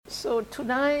So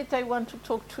tonight I want to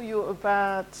talk to you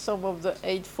about some of the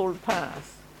Eightfold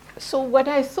Path. So what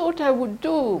I thought I would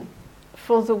do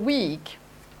for the week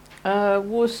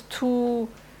was to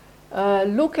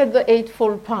look at the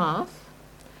Eightfold Path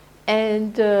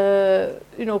and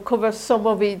cover some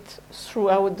of it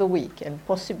throughout the week, and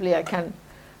possibly I can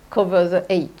cover the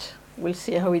 8. We'll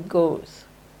see how it goes.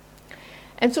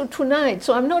 And so tonight,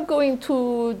 so I'm not going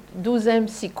to do them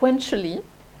sequentially,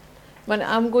 but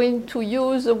I'm going to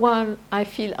use the one I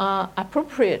feel are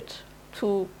appropriate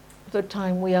to the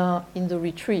time we are in the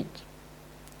retreat.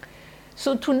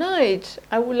 So tonight,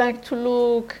 I would like to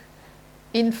look,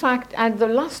 in fact, at the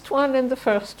last one and the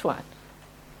first one.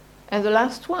 And the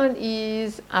last one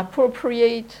is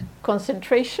appropriate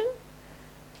concentration,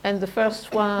 and the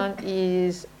first one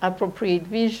is appropriate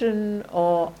vision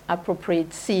or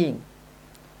appropriate seeing.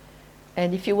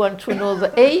 And if you want to know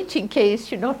the 8, in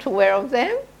case you're not aware of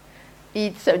them,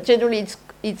 it's generally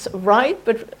it's right,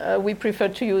 but we prefer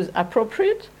to use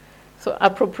appropriate. So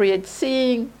appropriate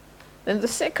seeing. Then the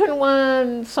second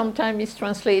one sometimes is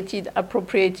translated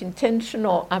appropriate intention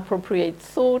or appropriate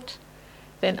thought.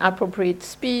 Then appropriate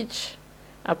speech,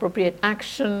 appropriate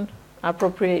action,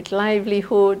 appropriate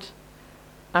livelihood,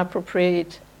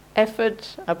 appropriate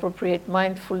effort, appropriate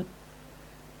mindfulness,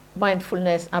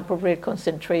 appropriate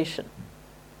concentration.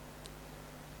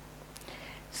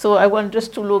 So I want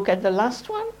just to look at the last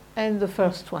one and the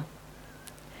first one,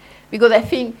 because I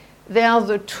think they are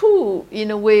the two,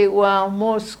 in a way, who are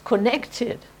most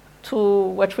connected to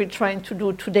what we're trying to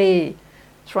do today,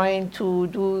 trying to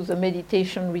do the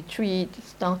meditation retreat,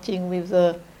 starting with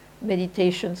the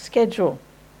meditation schedule.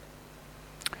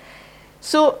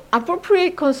 So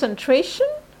appropriate concentration,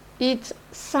 it's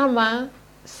samadhi,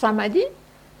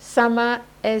 sama,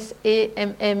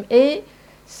 S-A-M-M-A.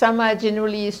 Sama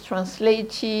generally is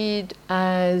translated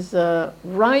as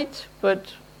right,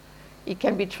 but it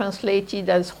can be translated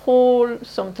as whole,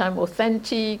 sometimes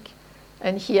authentic,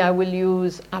 and here I will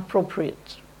use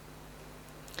appropriate.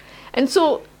 And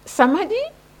so samadhi,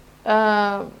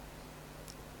 the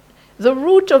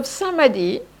root of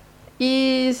samadhi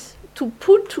is to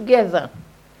put together,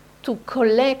 to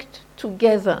collect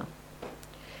together.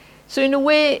 So in a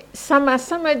way,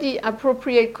 samadhi,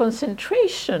 appropriate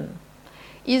concentration,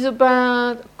 is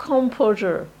about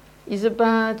composure, is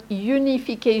about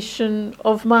unification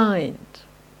of mind.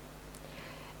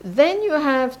 Then you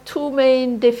have two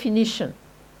main definitions.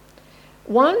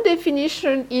 One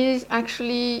definition is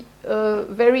actually a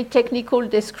very technical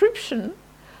description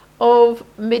of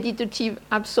meditative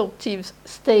absorptive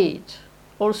state,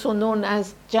 also known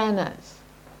as jhanas.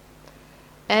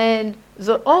 And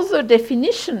the other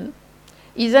definition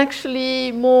is actually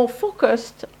more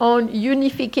focused on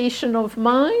unification of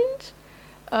mind,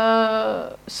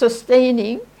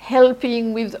 sustaining,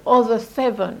 helping with the other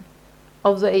 7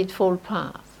 of the Eightfold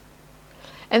Path.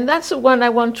 And that's the one I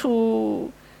want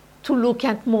to look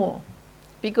at more,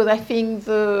 because I think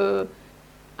the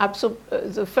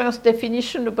first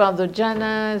definition about the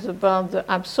jhanas, about the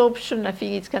absorption, I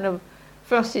think it's kind of,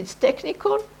 first it's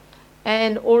technical,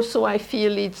 and also I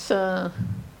feel it's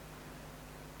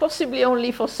possibly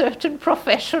only for certain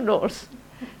professionals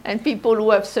and people who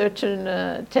have certain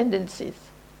tendencies.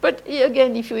 But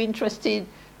again, if you're interested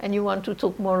and you want to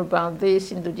talk more about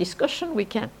this in the discussion, we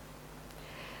can.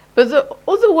 But the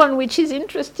other one which is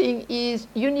interesting is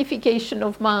unification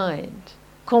of mind,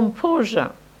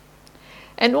 composure.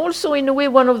 And also, in a way,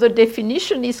 one of the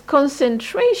definitions is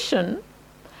concentration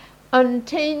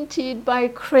untainted by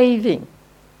craving.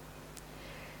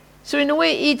 So in a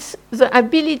way, it's the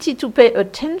ability to pay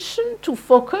attention, to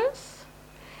focus,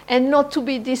 and not to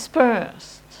be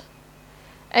dispersed.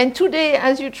 And today,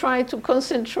 as you try to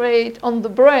concentrate on the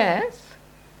breath,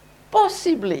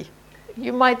 possibly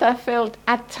you might have felt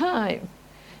at times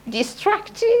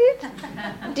distracted,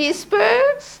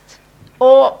 dispersed,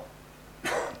 or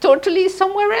totally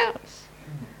somewhere else.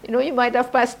 You know, you might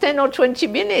have passed 10 or 20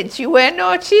 minutes. You were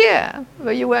not here,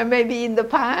 but you were maybe in the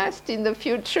past, in the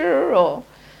future, or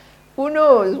who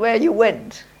knows where you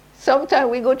went.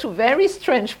 Sometimes we go to very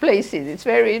strange places. It's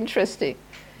very interesting.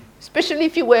 Especially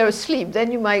if you were asleep, then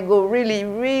you might go really,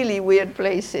 really weird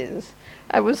places.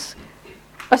 I was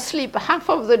asleep half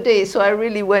of the day, so I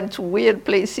really went to weird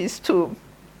places too.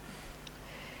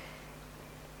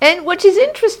 And what is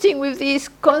interesting with this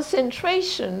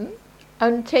concentration,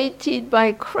 untainted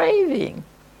by craving,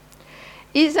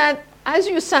 is that as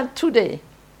you sat today,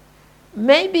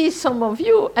 maybe some of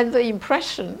you had the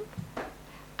impression,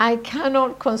 I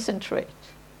cannot concentrate.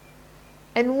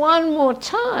 And one more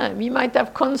time, you might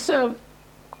have confirm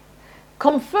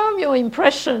your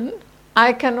impression,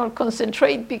 I cannot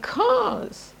concentrate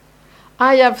because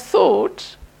I have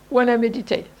thought when I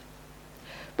meditate.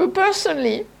 But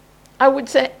personally, I would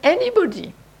say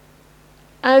anybody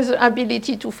has the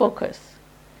ability to focus.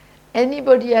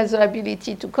 Anybody has the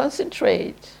ability to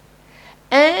concentrate.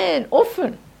 And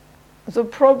often, the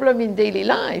problem in daily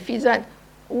life is that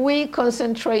we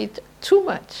concentrate too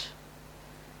much.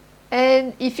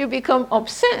 And if you become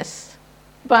obsessed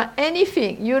by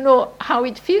anything, you know how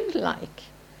it feels like.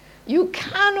 You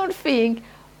cannot think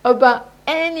about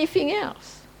anything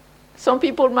else. Some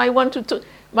people might want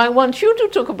you to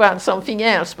talk about something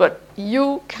else, but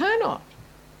you cannot.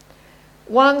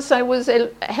 Once I was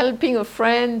helping a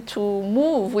friend to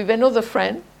move with another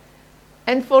friend,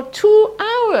 and for 2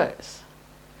 hours,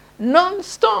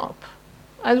 non-stop,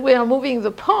 as we are moving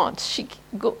the parts, she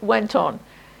went on.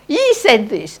 He said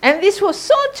this, and this was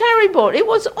so terrible. It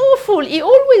was awful. He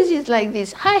always is like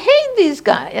this. I hate this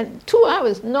guy. And 2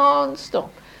 hours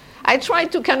non-stop. I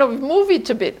tried to kind of move it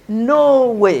a bit. No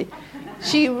way.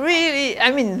 She really,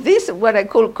 this is what I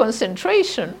call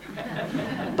concentration,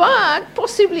 but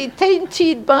possibly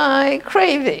tainted by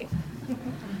craving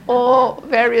or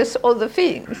various other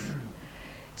things.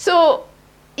 So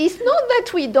it's not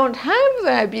that we don't have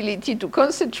the ability to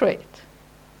concentrate.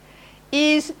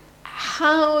 It's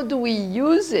how do we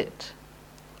use it?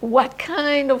 What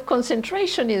kind of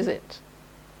concentration is it?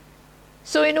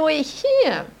 So in a way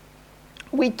here,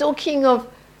 we're talking of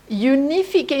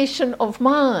unification of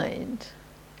mind,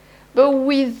 but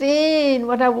within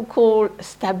what I would call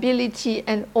stability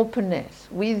and openness,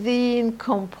 within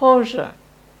composure.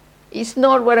 It's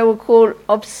not what I would call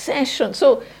obsession.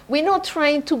 So we're not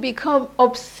trying to become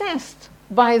obsessed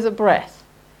by the breath.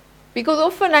 Because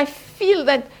often I feel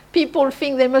that people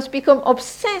think they must become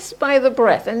obsessed by the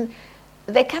breath, and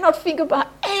they cannot think about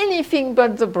anything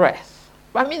but the breath.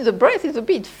 The breath is a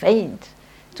bit faint.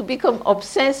 To become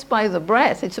obsessed by the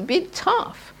breath, it's a bit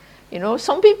tough.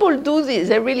 Some people do this.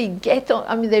 They really get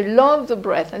on, they love the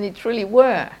breath, and it really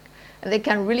works. And they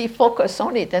can really focus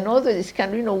on it, and others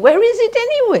can, where is it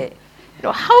anyway?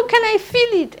 How can I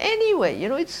feel it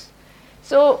anyway?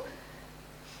 So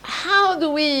how do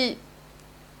we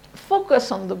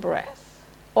focus on the breath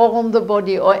or on the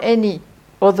body or any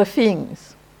other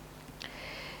things?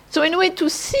 So in a way to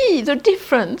see the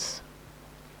difference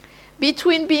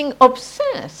between being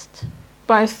obsessed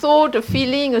by a thought, a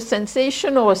feeling, a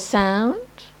sensation, or a sound,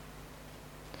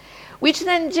 which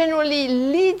then generally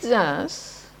leads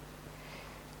us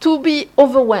to be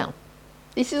overwhelmed.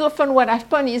 This is often what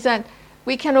happens, is that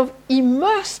we kind of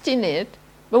immersed in it,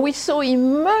 but we're so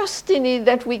immersed in it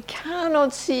that we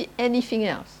cannot see anything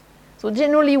else. So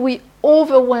generally we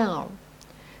overwhelm.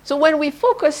 So when we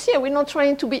focus here, we're not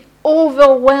trying to be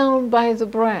overwhelmed by the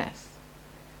breath.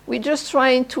 We're just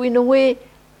trying to, in a way,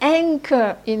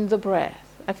 anchor in the breath.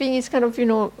 I think it's kind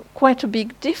of, quite a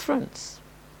big difference.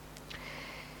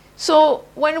 So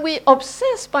when we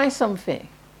obsess by something,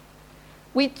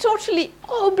 we're totally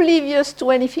oblivious to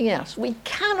anything else. We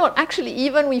cannot actually,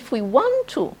 even if we want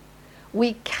to,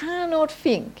 we cannot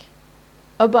think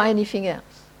about anything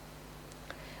else.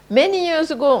 Many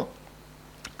years ago,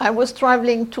 I was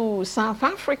traveling to South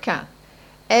Africa,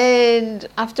 and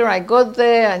after I got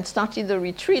there and started the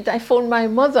retreat, I phoned my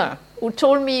mother, who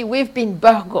told me we've been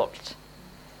burgled.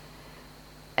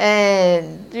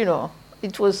 And,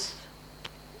 it was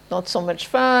not so much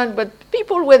fun, but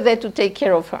people were there to take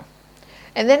care of her.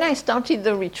 And then I started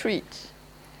the retreat.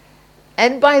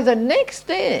 And by the next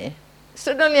day,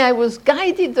 suddenly I was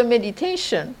guided the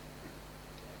meditation,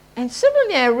 and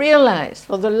suddenly I realized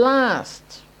for the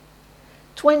last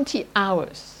 20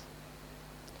 hours,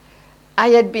 I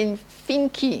had been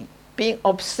thinking, being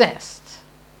obsessed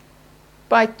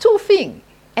by two things.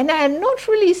 And I had not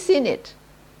really seen it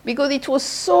because it was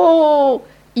so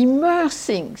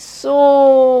immersing,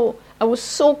 I was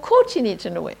so caught in it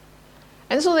in a way.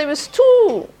 And so there was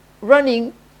two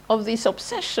running of this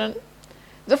obsession.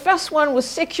 The first one was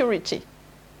security.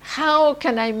 How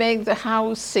can I make the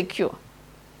house secure?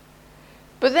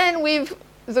 But then with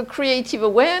the creative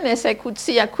awareness, I could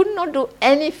see I could not do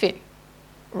anything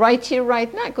right here,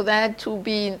 right now, because I had to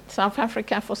be in South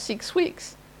Africa for 6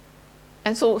 weeks.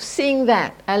 And so seeing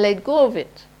that, I let go of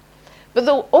it. But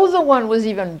the other one was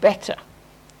even better.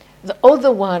 The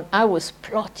other one, I was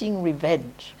plotting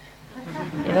revenge.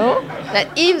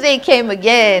 That if they came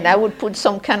again, I would put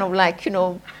some kind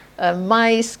of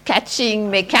mice catching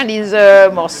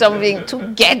mechanism or something to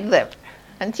get them.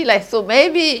 Until I thought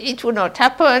maybe it would not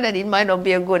happen and it might not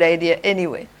be a good idea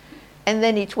anyway. And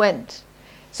then it went.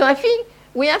 So I think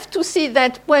we have to see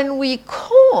that when we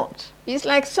caught, it's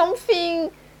like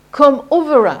something come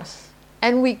over us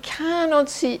and we cannot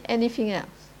see anything else.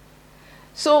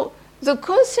 So the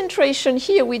concentration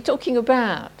here we're talking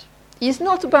about is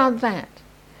not about that.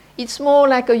 It's more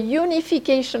like a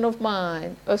unification of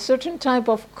mind, a certain type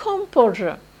of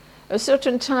composure, a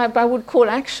certain type I would call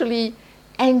actually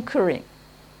anchoring.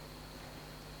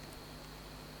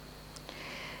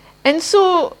 And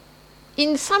so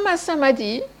in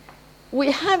Samadhi,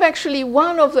 we have actually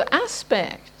one of the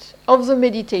aspects of the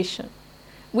meditation,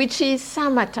 which is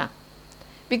samatha.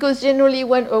 Because generally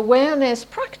when awareness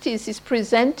practice is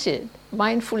presented,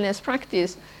 mindfulness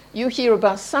practice, you hear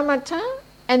about samatha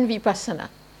and vipassana.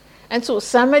 And so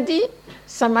samadhi,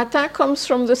 samatha comes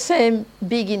from the same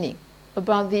beginning,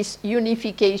 about this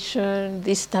unification,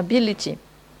 this stability.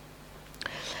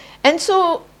 And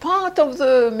so part of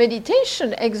the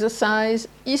meditation exercise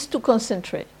is to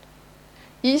concentrate,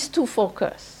 is to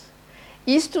focus,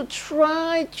 is to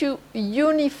try to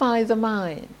unify the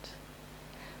mind.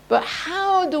 But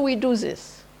how do we do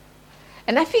this?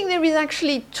 And I think there is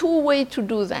actually two ways to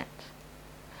do that.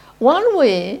 One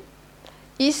way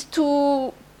is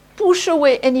to push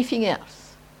away anything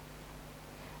else.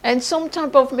 And some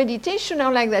type of meditation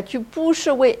are like that. You push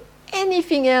away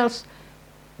anything else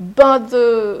but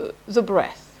the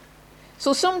breath.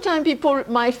 So sometimes people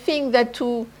might think that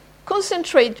to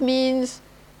concentrate means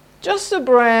just the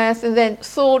breath, and then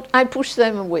thought, I push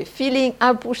them away. Feeling,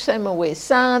 I push them away.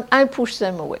 Sound, I push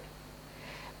them away.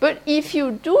 But if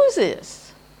you do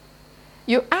this,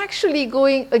 you're actually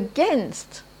going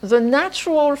against the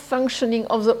natural functioning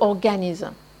of the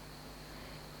organism.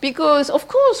 Because, of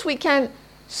course, we can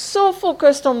so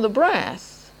focused on the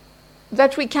breath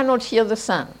that we cannot hear the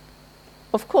sound.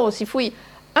 Of course, if we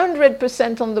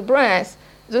 100% on the breath,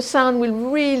 the sound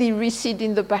will really recede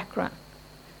in the background.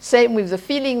 Same with the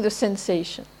feeling, the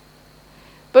sensation.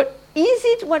 But is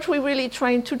it what we're really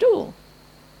trying to do?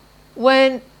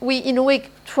 When we, in a way,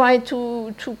 try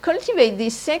to cultivate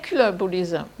this secular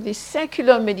Buddhism, this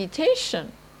secular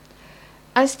meditation,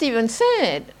 as Stephen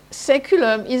said,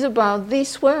 secular is about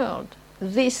this world,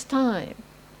 this time.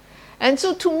 And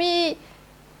so to me,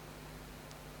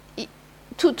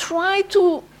 to try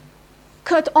to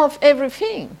cut off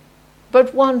everything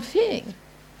but one thing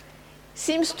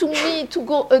seems to me to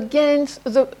go against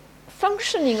the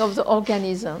functioning of the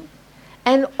organism,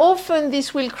 and often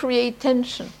this will create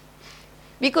tension.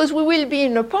 Because we will be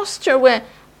in a posture where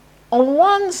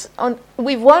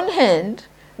with one hand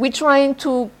we're trying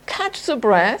to catch the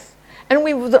breath, and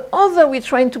with the other we're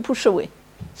trying to push away.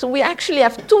 So we actually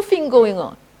have two things going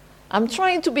on. I'm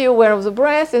trying to be aware of the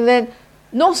breath, and then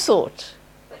no thought,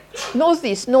 no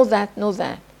this, no that, no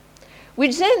that,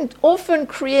 which then often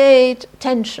create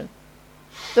tension.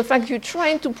 The fact you're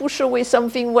trying to push away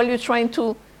something while you're trying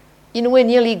to, in a way,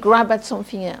 nearly grab at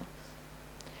something else.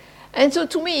 And so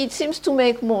to me, it seems to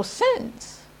make more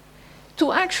sense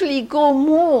to actually go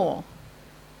more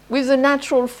with the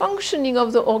natural functioning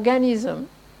of the organism,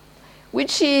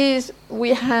 which is we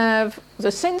have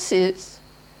the senses,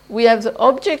 we have the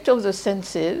object of the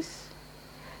senses,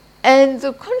 and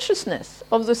the consciousness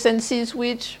of the senses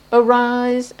which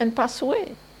arise and pass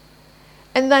away.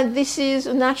 And that this is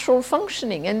a natural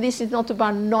functioning, and this is not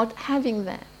about not having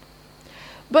that.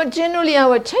 But generally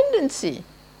our tendency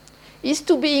is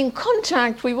to be in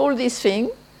contact with all these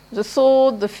things, the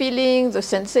thought, the feeling, the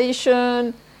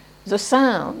sensation, the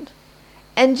sound,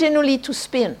 and generally to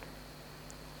spin.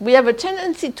 We have a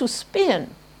tendency to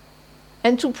spin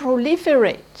and to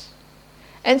proliferate.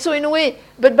 And so in a way,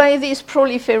 but by this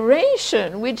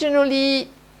proliferation, we generally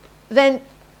then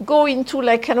go into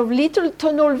like kind of little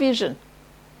tunnel vision,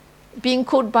 being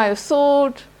caught by a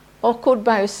thought, or caught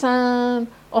by a sound,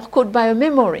 or caught by a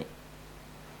memory.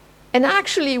 And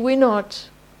actually we're not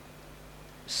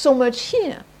so much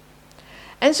here.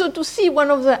 And so to see one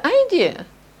of the ideas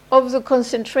of the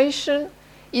concentration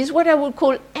is what I would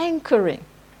call anchoring.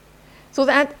 So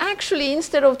that actually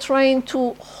instead of trying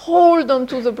to hold on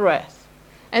to the breath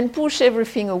and push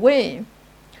everything away,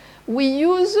 we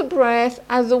use the breath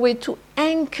as a way to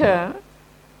anchor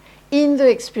in the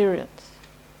experience.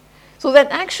 So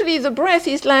that actually the breath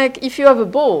is like if you have a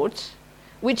boat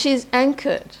which is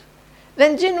anchored,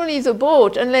 then generally the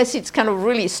boat, unless it's kind of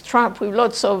really strapped with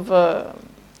lots of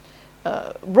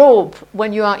rope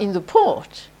when you are in the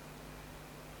port,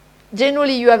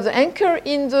 generally you have the anchor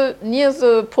near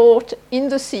the port in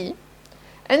the sea,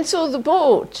 and so the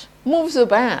boat moves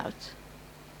about,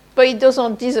 but it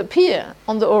doesn't disappear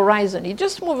on the horizon. It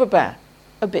just moves about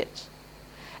a bit.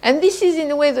 And this is in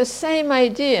a way the same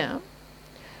idea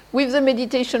with the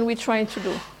meditation we're trying to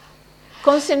do.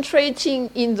 Concentrating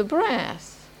in the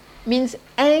breath means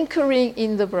anchoring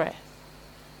in the breath.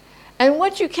 And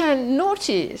what you can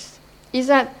notice is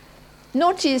that,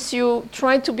 notice you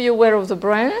try to be aware of the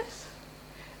breath,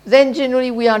 Then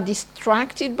generally we are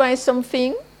distracted by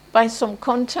something, by some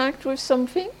contact with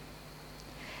something.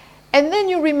 And then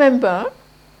you remember,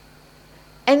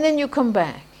 and then you come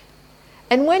back.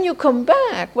 And when you come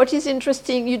back, what is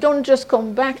interesting, you don't just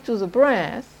come back to the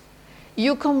breath,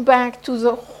 you come back to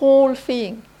the whole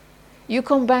thing. You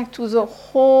come back to the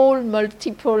whole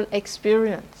multiple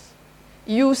experience.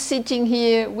 You sitting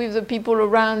here with the people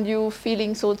around you,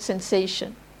 feeling thought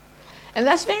sensation. And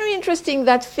that's very interesting,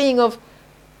 that thing of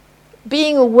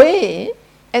being away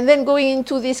and then going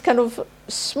into this kind of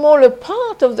smaller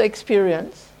part of the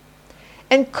experience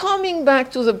and coming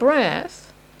back to the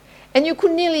breath, and you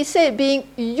could nearly say being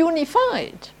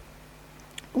unified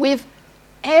with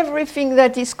everything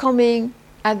that is coming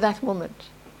at that moment.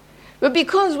 But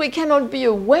because we cannot be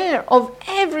aware of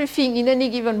everything in any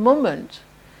given moment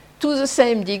to the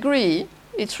same degree,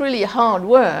 it's really hard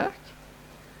work,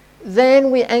 then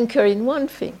we anchor in one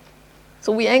thing.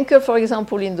 So we anchor, for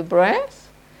example, in the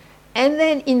breath, and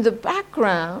then in the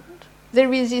background,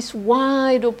 there is this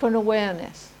wide open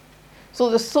awareness. So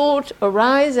the thought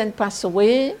arises and passes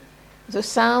away, the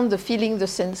sound, the feeling, the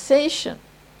sensation.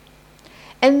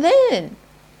 And then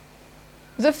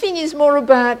the thing is more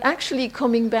about actually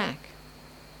coming back.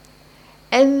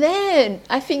 And then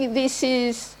I think this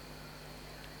is,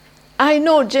 I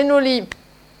know generally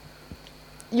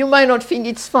you might not think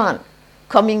it's fun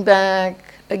coming back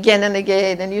again and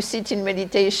again, and you sit in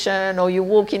meditation or you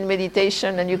walk in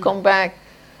meditation and you come back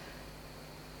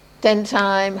 10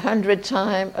 times, 100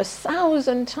 times,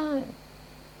 1,000 times.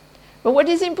 But what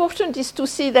is important is to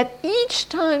see that each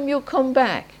time you come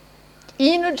back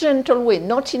in a gentle way,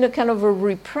 not in a kind of a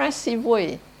repressive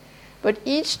way, but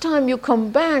each time you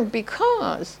come back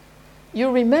because you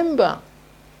remember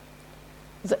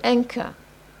the anchor,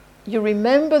 you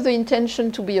remember the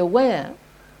intention to be aware,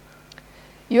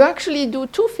 you actually do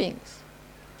two things.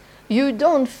 You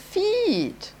don't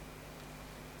feed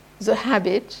the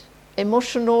habit,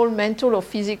 emotional, mental, or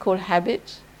physical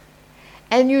habit,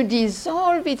 and you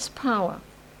dissolve its power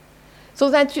so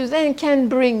that you then can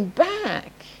bring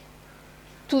back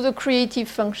to the creative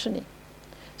functioning.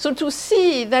 So to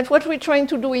see that what we're trying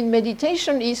to do in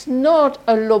meditation is not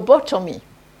a lobotomy.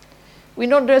 We're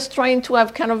not just trying to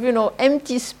have kind of,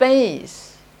 empty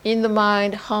space in the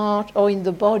mind, heart, or in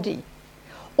the body.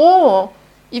 Or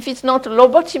if it's not a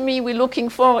lobotomy, we're looking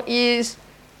for is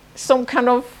some kind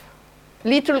of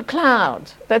little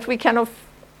cloud that we kind of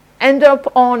end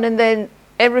up on, and then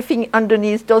everything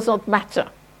underneath does not matter.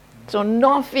 So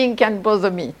nothing can bother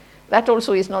me. That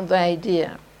also is not the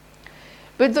idea.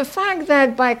 But the fact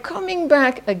that by coming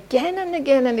back again and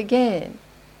again and again,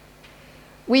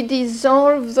 we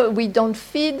don't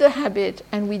feed the habit,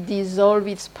 and we dissolve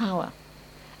its power.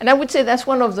 And I would say that's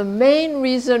one of the main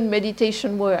reasons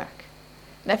meditation works.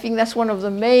 And I think that's one of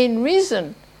the main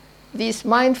reasons this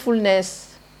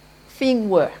mindfulness thing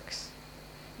works.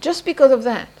 Just because of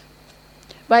that.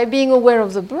 By being aware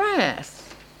of the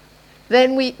breath,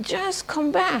 then we just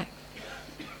come back.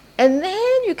 And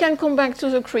then you can come back to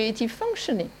the creative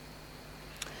functioning.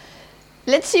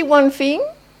 Let's see one thing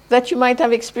that you might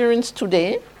have experienced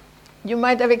today. You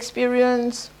might have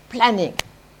experienced planning.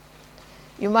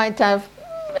 You might have,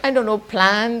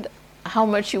 planned how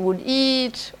much you would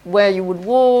eat, where you would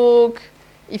walk,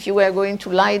 if you were going to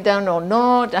lie down or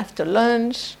not after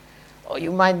lunch. Or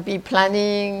you might be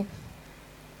planning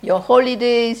your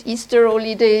holidays, Easter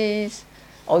holidays,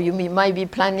 or you might be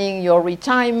planning your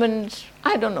retirement.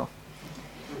 I don't know.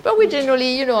 But we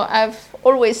generally, have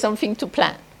always something to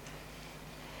plan.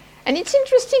 And it's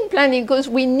interesting planning because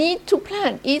we need to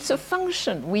plan. It's a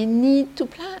function. We need to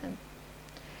plan.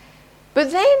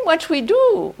 But then what we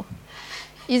do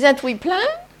is that we plan,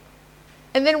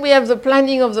 and then we have the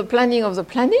planning of the planning of the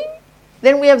planning.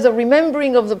 Then we have the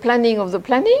remembering of the planning of the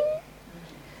planning.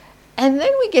 And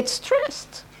then we get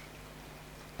stressed.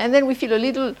 And then we feel a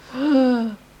little...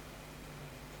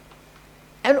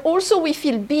 And also we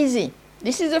feel busy.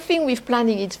 This is the thing with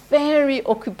planning. It's very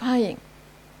occupying.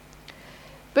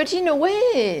 But in a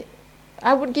way,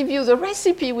 I would give you the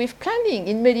recipe with planning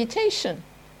in meditation.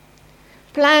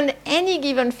 Plan any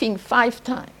given thing 5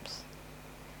 times.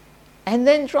 And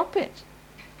then drop it.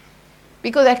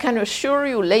 Because I can assure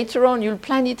you later on you'll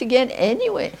plan it again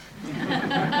anyway.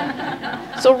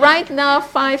 So right now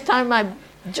 5 times might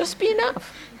just be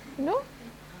enough.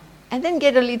 And then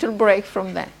get a little break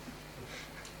from that.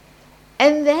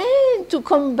 And then to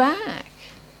come back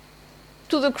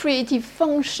to the creative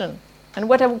function and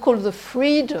what I would call the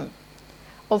freedom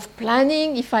of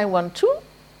planning if I want to,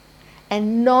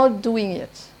 and not doing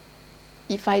it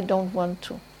if I don't want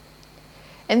to.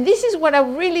 And this is what I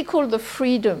really call the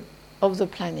freedom of the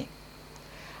planning.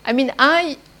 I mean,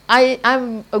 I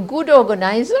I'm a good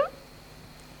organizer.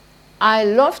 I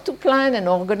love to plan and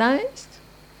organize,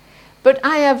 but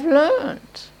I have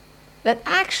learned that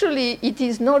actually it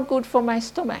is not good for my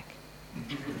stomach.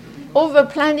 Over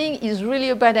planning is really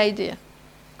a bad idea,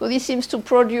 because it seems to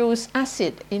produce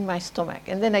acid in my stomach,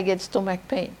 and then I get stomach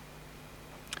pain.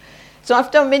 So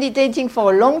after meditating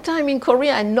for a long time in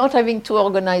Korea and not having to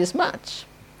organize much,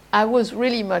 I was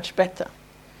really much better.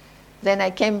 Then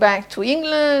I came back to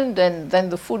England, and then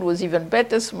the food was even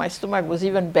better, so my stomach was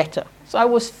even better. So I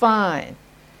was fine.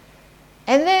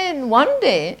 And then one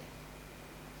day,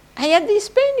 I had this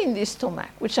pain in the stomach,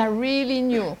 which I really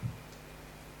knew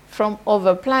from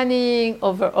over-planning,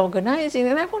 over-organizing.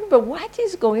 And I wondered, what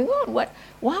is going on?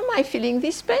 Why am I feeling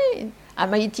this pain?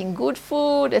 Am I eating good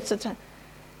food, etc.?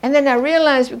 And then I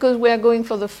realized, because we are going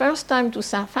for the first time to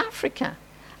South Africa,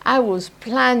 I was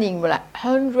planning like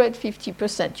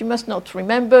 150%. You must not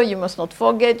remember, you must not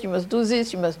forget, you must do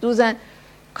this, you must do that,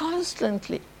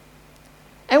 constantly.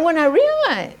 And when I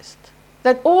realized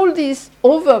that all this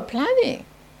over-planning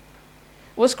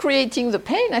was creating the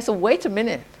pain, I thought, wait a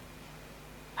minute,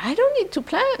 I don't need to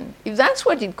plan if that's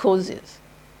what it causes.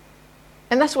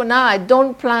 And that's why now I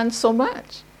don't plan so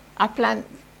much. I plan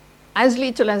as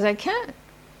little as I can,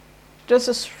 just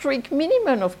a strict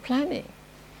minimum of planning.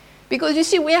 Because you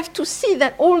see, we have to see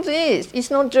that all this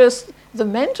is not just the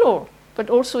mental, but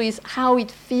also is how it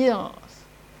feels.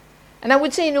 And I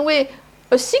would say, in a way,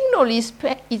 a signal is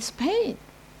pain.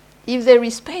 If there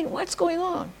is pain, what's going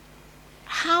on?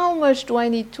 How much do I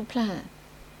need to plan?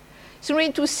 So we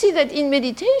need to see that in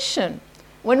meditation,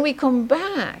 when we come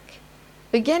back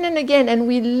again and again and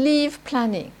we leave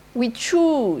planning, we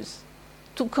choose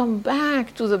to come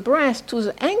back to the breath, to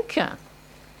the anchor,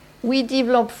 we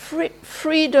develop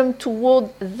freedom toward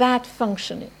that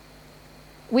functioning.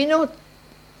 We're not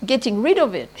getting rid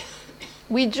of it.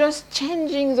 We're just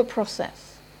changing the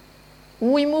process.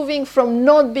 We're moving from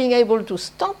not being able to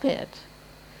stop it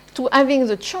to having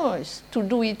the choice to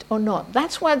do it or not.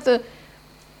 That's what the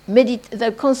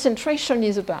concentration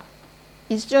is about.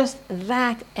 It's just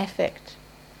that effect.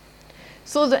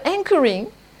 So the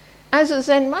anchoring, as a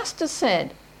Zen master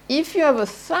said, if you have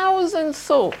 1,000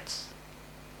 thoughts,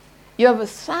 you have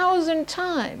 1,000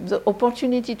 times the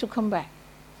opportunity to come back.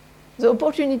 The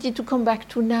opportunity to come back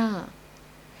to now.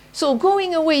 So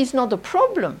going away is not a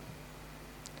problem.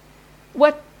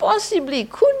 What possibly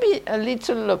could be a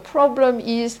little a problem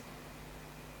is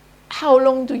how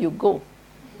long do you go?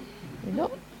 You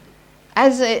know?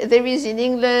 As there is in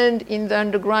England, in the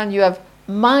underground, you have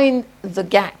mind the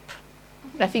gap.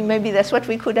 I think maybe that's what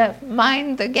we could have,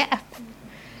 mind the gap.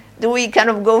 Do we kind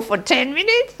of go for 10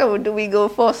 minutes or do we go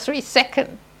for 3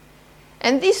 seconds?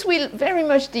 And this will very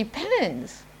much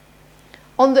depend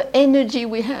on the energy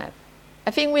we have.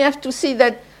 I think we have to see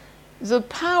that the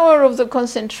power of the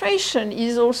concentration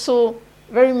is also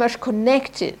very much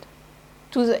connected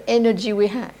to the energy we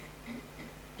have.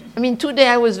 I mean, today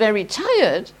I was very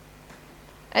tired,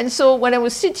 and so when I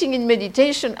was sitting in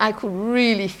meditation, I could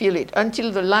really feel it.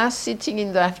 Until the last sitting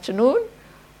in the afternoon,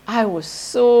 I was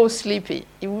so sleepy,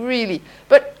 really.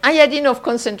 But I had enough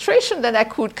concentration that I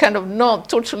could kind of not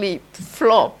totally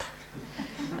flop.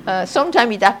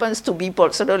 Sometimes it happens to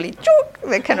people suddenly,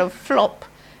 they kind of flop.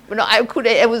 But no, I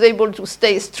was able to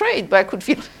stay straight, but I could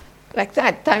feel like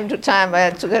that time to time. I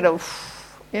had to kind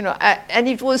of, and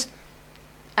it was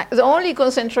the only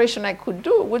concentration I could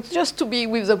do was just to be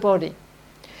with the body.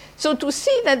 So to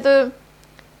see that the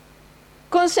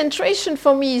concentration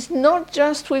for me is not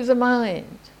just with the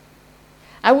mind.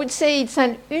 I would say it's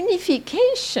an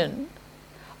unification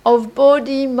of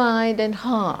body, mind, and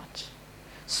heart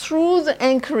through the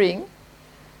anchoring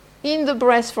in the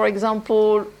breath, for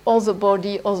example, or the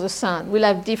body or the sound. We'll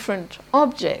have different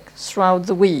objects throughout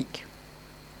the week.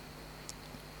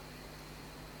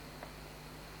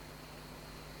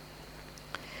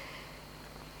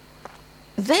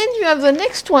 Then you have the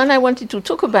next one I wanted to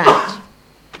talk about.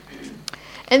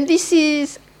 And this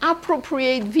is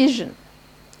appropriate vision,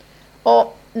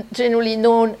 or generally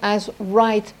known as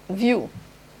right view.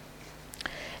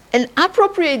 And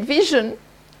appropriate vision,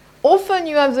 often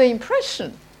you have the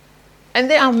impression, and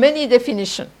there are many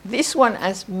definitions. This one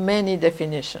has many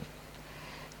definitions.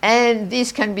 And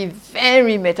this can be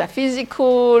very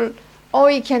metaphysical, or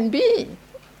it can be,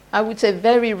 I would say,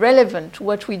 very relevant to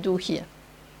what we do here.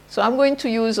 So I'm going to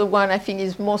use the one I think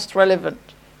is most relevant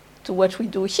to what we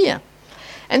do here.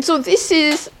 And so this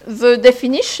is the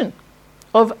definition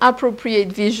of appropriate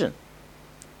vision,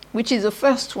 which is the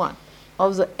first one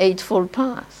of the Eightfold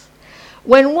Path.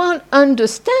 When one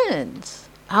understands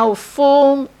how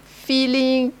form,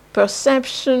 feeling,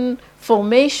 perception,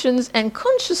 formations, and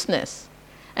consciousness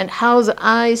and how the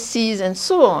eye sees and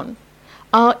so on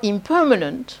are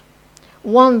impermanent,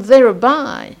 one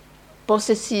thereby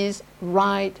possesses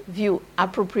right view,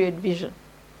 appropriate vision.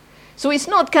 So it's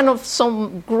not kind of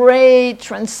some great,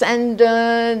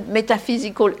 transcendent,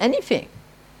 metaphysical anything.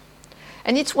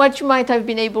 And it's what you might have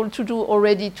been able to do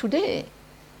already today.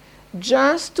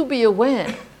 Just to be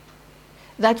aware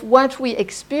that what we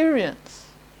experience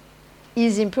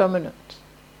is impermanent.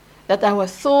 That our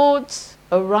thoughts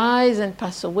arise and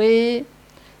pass away,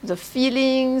 the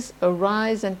feelings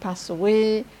arise and pass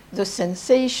away, the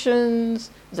sensations,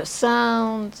 the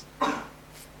sounds.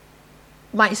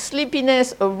 My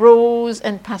sleepiness arose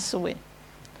and passed away.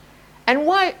 And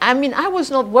why? I mean, I was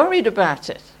not worried about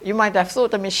it. You might have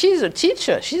thought, I mean, she's a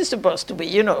teacher. She's supposed to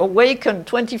be, awakened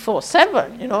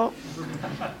 24/7,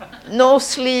 No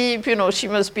sleep, she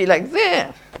must be like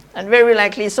there. And very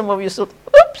likely some of you thought,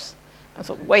 oops. I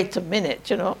thought, wait a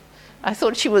minute, I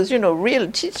thought she was,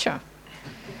 real teacher.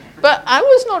 But I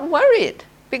was not worried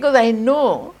because I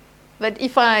know that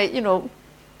if I,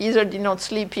 either did not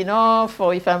sleep enough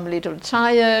or if I'm a little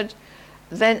tired,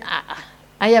 then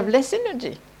I have less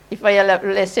energy. If I have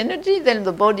less energy, then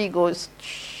the body goes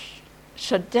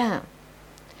shut down.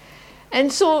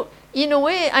 And so, in a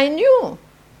way, I knew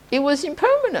it was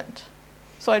impermanent.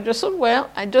 So I just thought, well,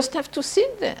 I just have to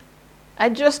sit there. I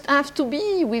just have to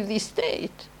be with this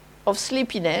state of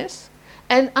sleepiness,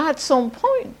 and at some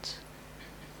point,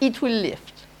 it will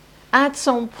lift. At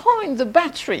some point, the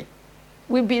battery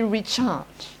will be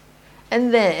recharged.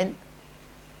 And then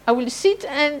I will sit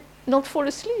and not fall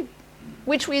asleep,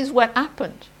 which is what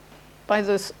happened. By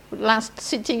the last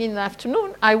sitting in the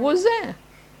afternoon, I was there,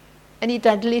 and it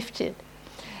had lifted.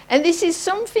 And this is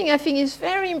something I think is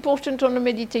very important on a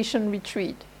meditation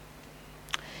retreat.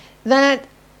 That,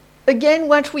 again,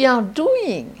 what we are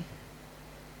doing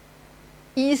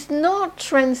is not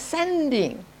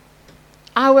transcending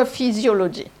our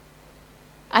physiology.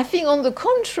 I think, on the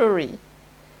contrary,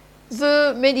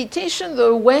 the meditation, the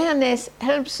awareness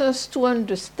helps us to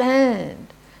understand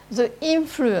the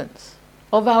influence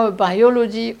of our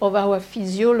biology, of our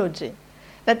physiology,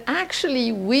 that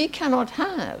actually we cannot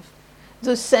have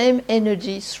the same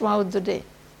energy throughout the day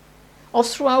or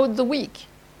throughout the week.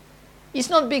 It's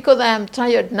not because I am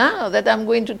tired now that I'm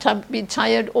going to be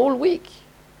tired all week.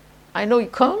 I know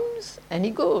it comes and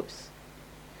it goes.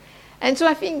 And so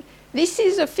I think this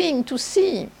is a thing to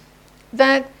see,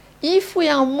 that if we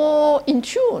are more in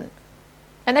tune,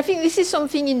 and I think this is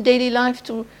something in daily life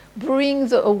to bring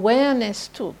the awareness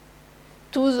to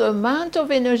the amount of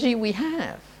energy we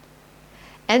have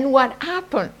and what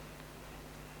happened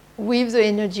with the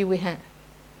energy we have.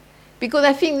 Because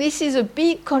I think this is a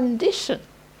big condition.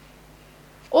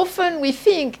 Often we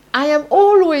think, I am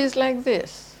always like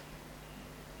this.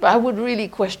 But I would really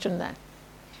question that.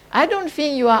 I don't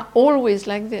think you are always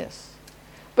like this.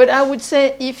 But I would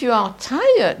say, if you are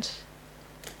tired,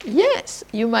 yes,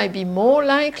 you might be more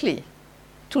likely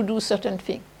to do certain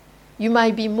things. You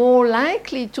might be more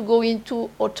likely to go into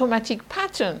automatic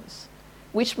patterns,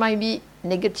 which might be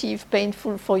negative,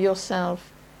 painful for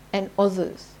yourself and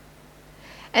others.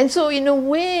 And so, in a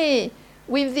way,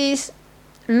 with this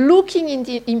looking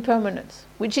into impermanence,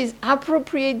 which is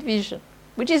appropriate vision,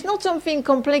 which is not something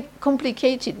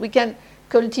complicated. We can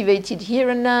cultivate it here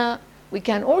and now. We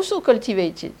can also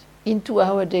cultivate it into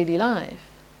our daily life.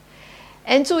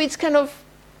 And so it's kind of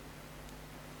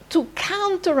to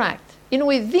counteract,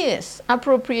 with this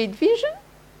appropriate vision,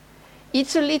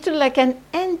 it's a little like an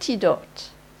antidote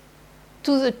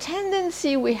to the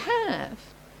tendency we have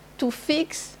to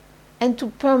fix and to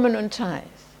permanentize.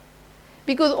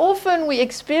 Because often we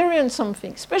experience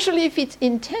something, especially if it's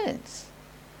intense,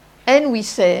 and we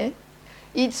say,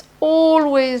 it's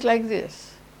always like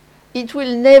this. It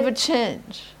will never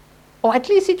change. Or at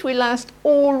least it will last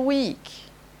all week.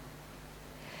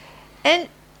 And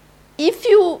if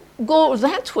you go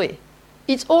that way,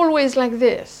 it's always like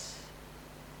this.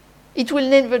 It will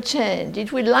never change.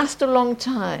 It will last a long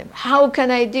time. How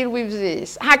can I deal with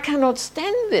this? I cannot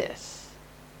stand this.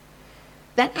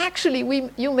 Then actually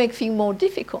you make things more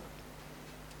difficult.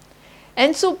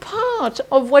 And so part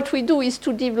of what we do is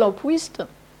to develop wisdom.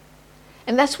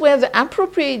 And that's where the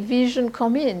appropriate vision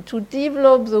come in, to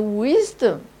develop the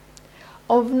wisdom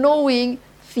of knowing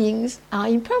things are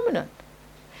impermanent.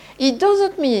 It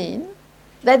doesn't mean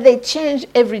that they change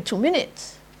every 2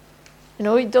 minutes.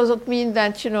 It doesn't mean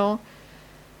that,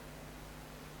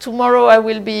 tomorrow I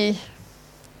will be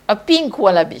a pink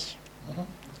wallaby. Mm-hmm.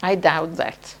 I doubt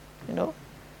that,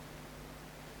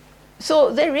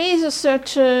 So there is a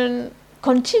certain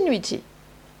continuity.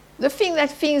 The thing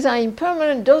that things are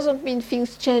impermanent doesn't mean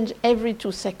things change every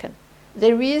 2 seconds.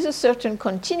 there is a certain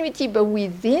continuity, but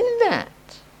within that,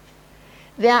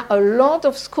 there are a lot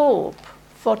of scope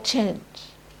for change.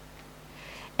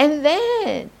 And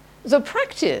then the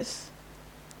practice,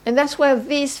 and that's where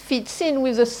this fits in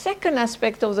with the second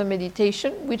aspect of the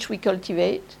meditation, which we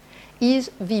cultivate,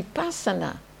 is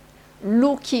vipassana,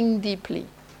 looking deeply.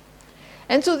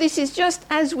 And so this is just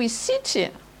as we sit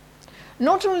here,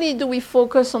 not only do we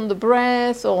focus on the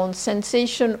breath or on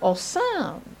sensation or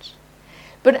sound,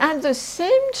 but at the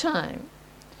same time,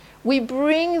 we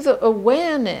bring the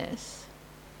awareness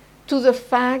to the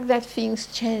fact that things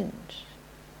change.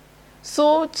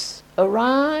 Thoughts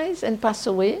arise and pass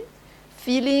away.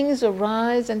 Feelings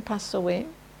arise and pass away.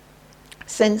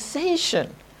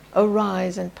 Sensation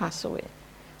arise and pass away.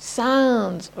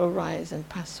 Sounds arise and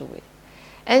pass away.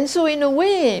 And so in a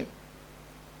way,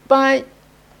 by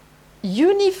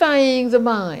unifying the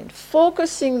mind,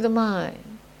 focusing the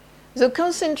mind, the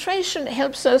concentration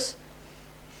helps us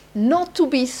not to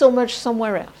be so much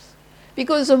somewhere else.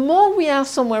 Because the more we are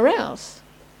somewhere else,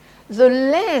 the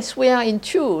less we are in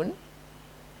tune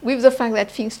with the fact that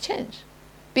things change.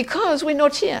 Because we're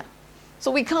not here.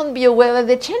 So we can't be aware that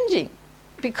they're changing.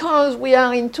 Because we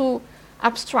are into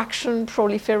abstraction,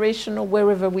 proliferation, or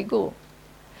wherever we go.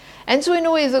 And so in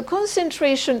a way, the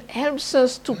concentration helps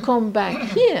us to come back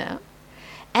here,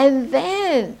 and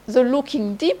then the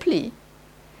looking deeply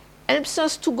helps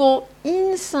us to go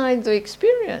inside the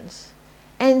experience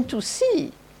and to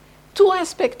see two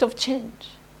aspects of change.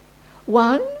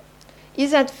 One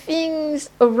is that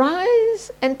things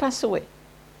arise and pass away.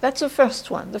 That's the first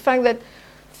one, the fact that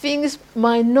things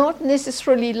might not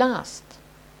necessarily last.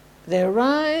 They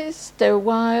arise, stay a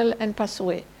while, and pass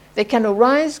away. They can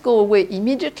arise, go away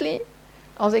immediately,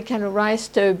 or they can arise,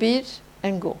 stay a bit,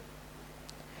 and go.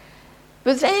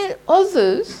 But then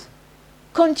others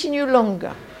continue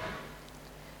longer.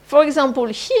 For example,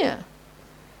 here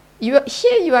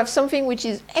you have something which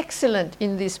is excellent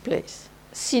in this place,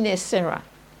 Sine, Cera,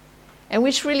 and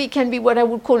which really can be what I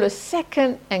would call a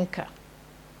second anchor.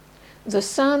 The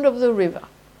sound of the river.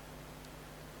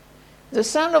 The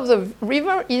sound of the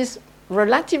river is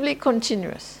relatively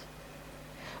continuous.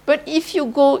 But if you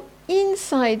go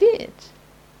inside it,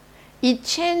 it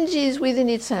changes within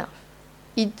itself.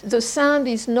 The sound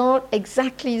is not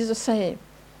exactly the same.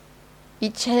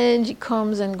 It changes, it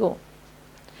comes and goes.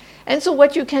 And so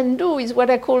what you can do is what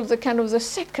I call the kind of the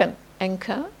second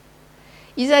anchor,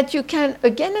 is that you can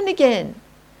again and again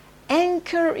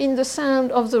anchor in the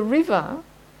sound of the river,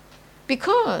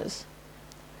 because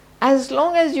as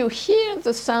long as you hear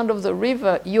the sound of the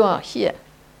river, you are here.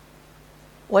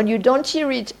 When you don't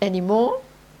hear it anymore,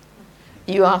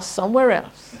 you are somewhere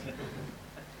else.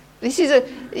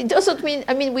 It doesn't mean,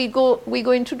 we're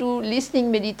going to do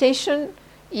listening meditation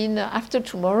after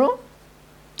tomorrow,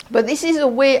 but this is a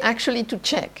way actually to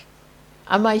check.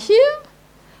 Am I here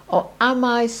or am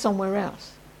I somewhere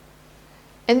else?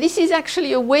 And this is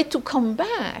actually a way to come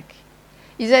back.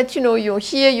 Is that, you're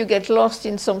here, you get lost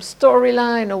in some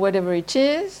storyline or whatever it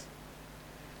is,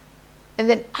 and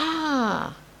then,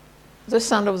 the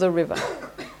sound of the river,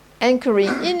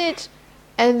 anchoring in it,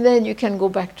 and then you can go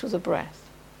back to the breath.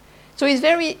 So it's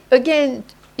very, again,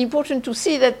 important to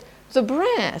see that the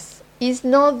breath is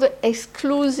not the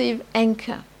exclusive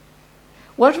anchor.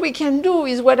 What we can do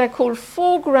is what I call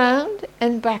foreground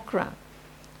and background.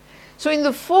 So in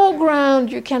the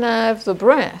foreground, you can have the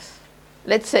breath,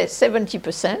 let's say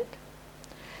 70%,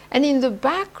 and in the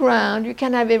background, you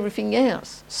can have everything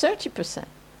else, 30%.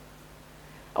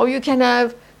 Or you can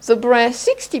have the breath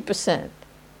 60%,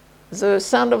 the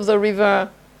sound of the river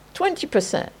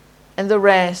 20%, and the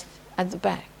rest at the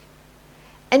back.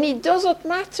 And it doesn't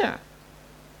matter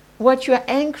what you are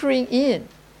anchoring in,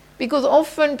 because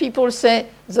often people say,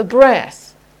 the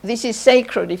breath, this is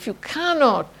sacred. If you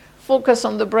cannot focus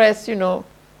on the breath, you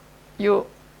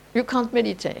can't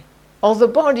meditate. Or the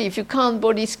body, if you can't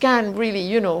body scan,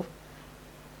 really,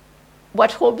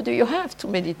 what hope do you have to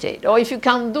meditate? Or if you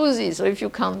can't do this, or if you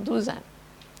can't do that.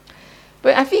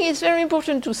 But I think it's very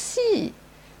important to see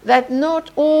that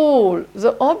not all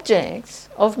the objects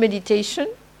of meditation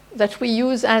that we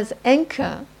use as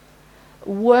anchor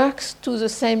works to the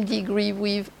same degree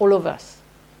with all of us.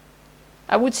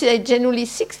 I would say generally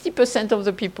 60% of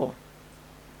the people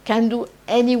can do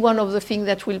any one of the things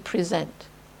that we'll present.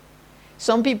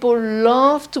 Some people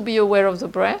love to be aware of the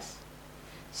breath.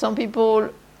 Some people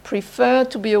prefer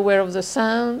to be aware of the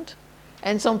sound.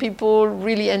 And some people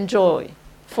really enjoy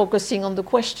focusing on the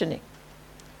questioning.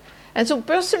 And so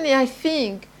personally, I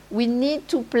think we need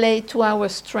to play to our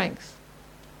strengths.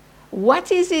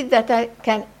 What is it that I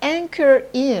can anchor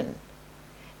in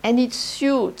and it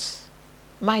suits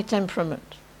my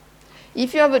temperament?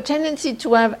 If you have a tendency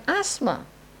to have asthma,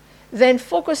 then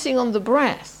focusing on the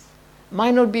breath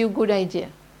might not be a good idea.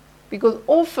 Because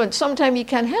often, sometimes it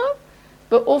can help,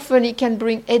 but often it can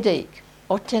bring headache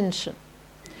or tension.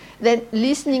 Then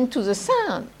listening to the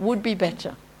sound would be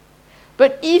better.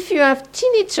 But if you have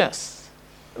tinnitus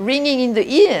ringing in the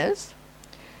ears,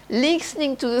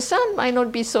 listening to the sound might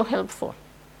not be so helpful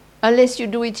unless you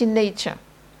do it in nature.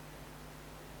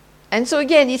 And so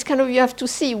again, it's kind of, you have to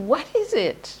see, what is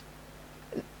it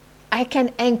I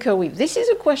can anchor with? This is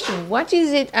a question. What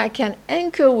is it I can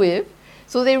anchor with?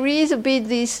 So there is a bit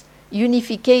this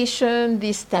unification,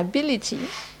 this stability.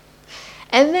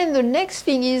 And then the next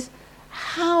thing is,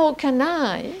 how can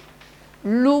I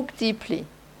look deeply?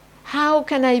 How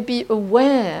can I be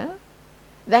aware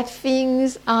that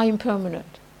things are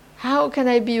impermanent? How can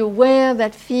I be aware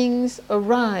that things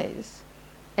arise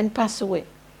and pass away?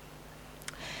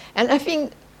 And I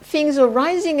think things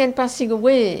arising and passing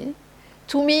away,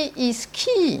 to me, is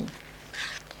key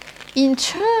in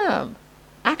terms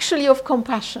actually of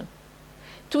compassion.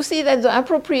 To see that the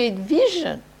appropriate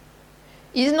vision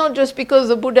is not just because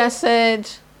the Buddha said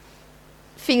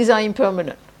things are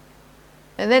impermanent.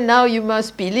 And then now you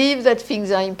must believe that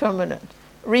things are impermanent.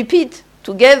 Repeat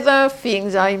together,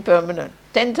 things are impermanent,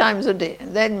 10 times a day.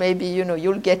 And then maybe,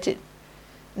 you'll get it.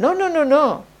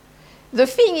 No. The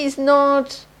thing is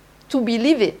not to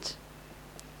believe it.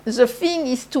 The thing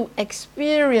is to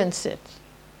experience it.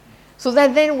 So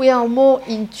that then we are more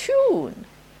in tune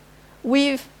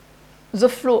with the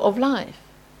flow of life.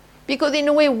 Because in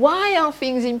a way, why are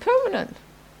things impermanent?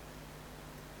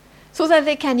 So that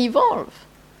they can evolve.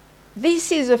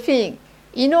 This is the thing.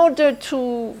 In order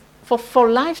for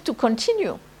life to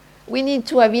continue, we need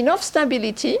to have enough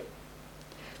stability,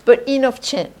 but enough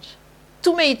change.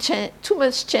 Too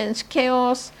much change,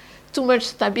 chaos. Too much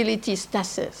stability,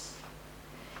 stasis.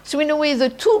 So in a way, the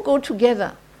two go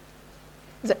together.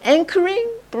 The anchoring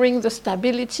brings the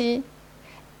stability,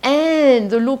 and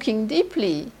the looking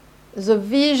deeply, the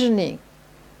visioning,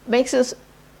 makes us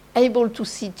able to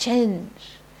see change.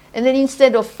 And then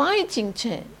instead of fighting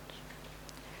change,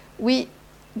 we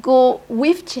go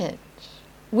with change.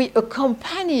 We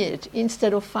accompany it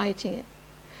instead of fighting it.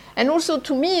 And also,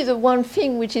 to me, the one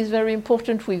thing which is very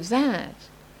important with that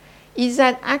is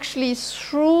that actually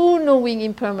through knowing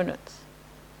impermanence,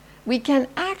 we can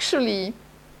actually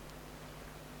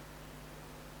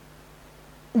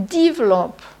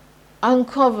develop,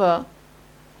 uncover,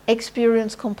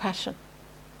 experience compassion.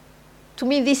 To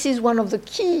me, this is one of the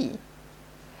key.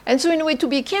 And so in a way, to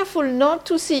be careful not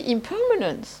to see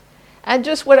impermanence as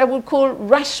just what I would call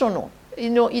rational.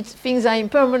 Things are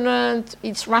impermanent,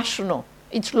 it's rational,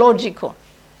 it's logical.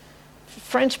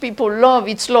 French people love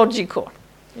it's logical.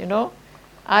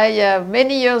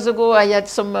 Many years ago, I had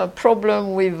some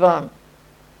problem with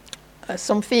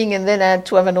something, and then I had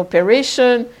to have an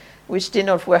operation, which did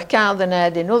not work out. Then I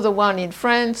had another one in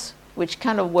France, which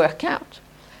kind of worked out.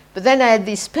 But then I had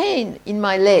this pain in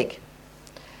my leg.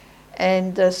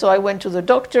 And so I went to the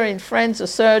doctor in France, a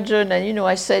surgeon, and,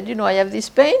 I said, I have this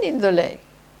pain in the leg.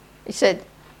 He said,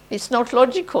 it's not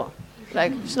logical.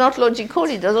 It's not logical,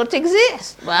 it doesn't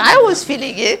exist. Well, I was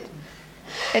feeling it.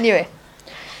 Anyway.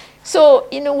 So,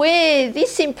 in a way,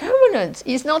 this impermanence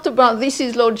is not about this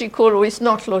is logical or it's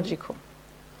not logical.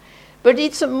 But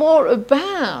it's more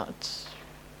about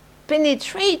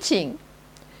penetrating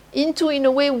into, in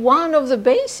a way, one of the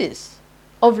bases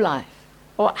of life,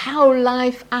 or how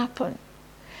life happened.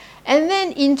 And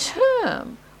then in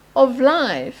terms of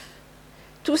life,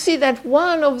 to see that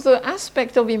one of the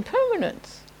aspects of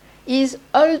impermanence is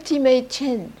ultimate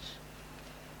change,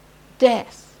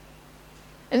 death.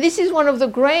 And this is one of the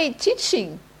great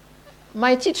teaching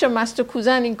my teacher, Master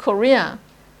Kuzan in Korea,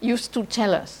 used to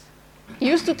tell us. He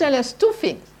used to tell us two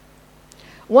things.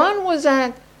 One was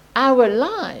that our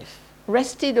life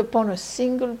rested upon a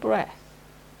single breath.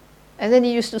 And then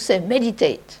he used to say,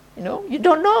 meditate. You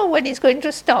don't know when it's going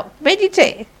to stop.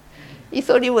 Meditate. He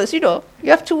thought it was, you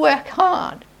have to work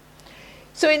hard.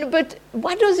 But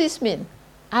what does this mean?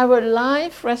 Our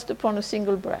life rests upon a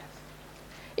single breath.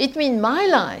 It means my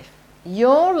life,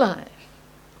 your life,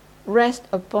 rests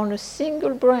upon a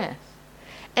single breath.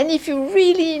 And if you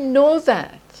really know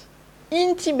that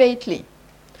intimately,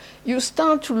 you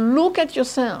start to look at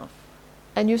yourself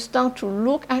and you start to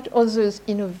look at others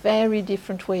in a very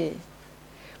different way.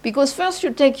 Because first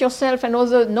you take yourself and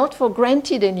others not for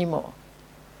granted anymore.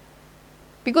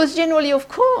 Because generally, of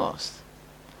course,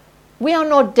 we are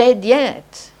not dead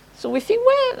yet. So we think,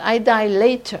 well, I die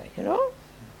later,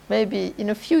 maybe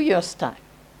in a few years' time.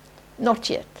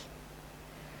 Not yet.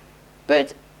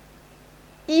 But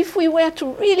if we were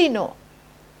to really know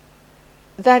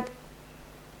that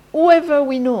whoever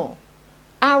we know,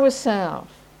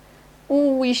 ourselves,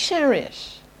 who we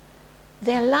cherish,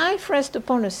 their life rests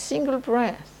upon a single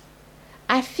breath,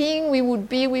 I think we would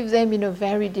be with them in a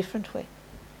very different way.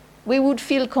 We would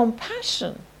feel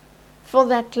compassion for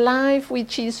that life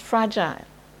which is fragile.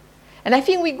 And I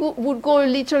think we would go a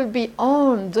little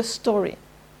beyond the story.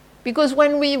 Because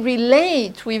when we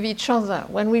relate with each other,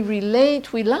 when we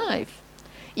relate with life,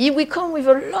 we come with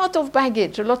a lot of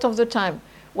baggage a lot of the time.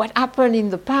 What happened in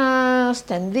the past,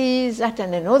 and this, that,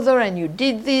 and another, and you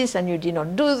did this, and you did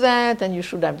not do that, and you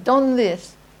should have done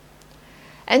this.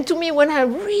 And to me, when I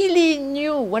really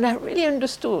knew, when I really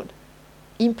understood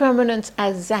impermanence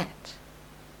as that,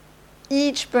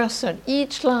 each person,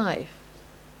 each life,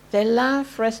 their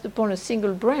life rests upon a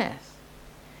single breath,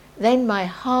 then my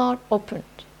heart opened.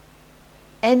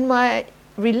 And my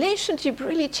relationship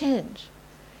really changed.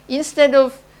 Instead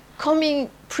of coming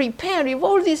prepared with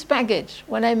all this baggage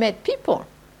when I met people,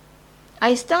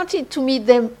 I started to meet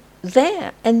them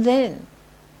there and then,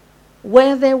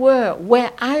 where they were,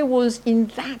 where I was in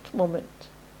that moment.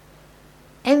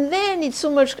 And then it's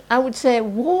so much, I would say,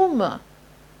 warmer,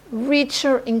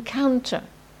 richer encounter,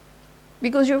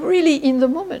 because you're really in the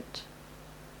moment,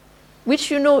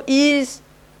 which you know is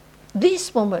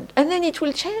this moment, and then it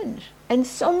will change, and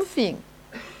something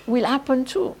will happen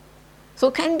too. So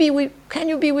can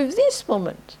you be with this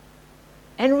moment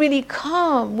and really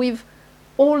come with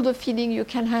all the feeling you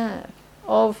can have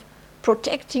of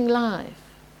protecting life,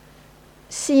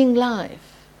 seeing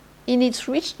life in its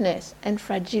richness and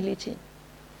fragility.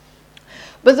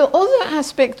 But the other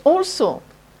aspect also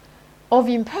of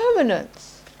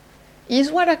impermanence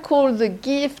is what I call the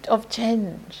gift of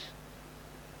change.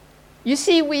 You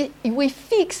see, we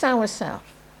fix ourselves,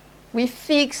 we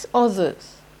fix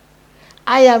others.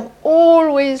 I am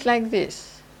always like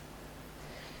this.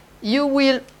 You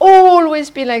will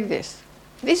always be like this.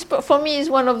 This, for me, is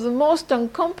one of the most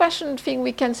uncompassionate things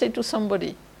we can say to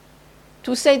somebody.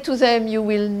 To say to them, you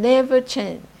will never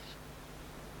change.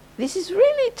 This is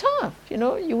really tough, you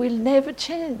will never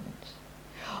change.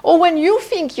 Or when you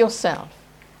think yourself,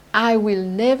 I will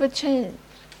never change.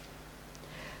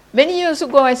 Many years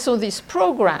ago, I saw this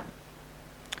program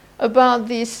about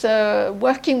this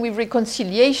working with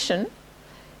reconciliation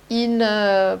in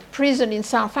a prison in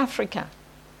South Africa.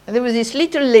 And there was this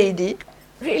little lady,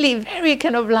 really very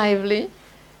kind of lively,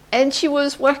 and she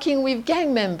was working with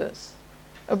gang members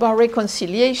about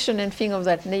reconciliation and things of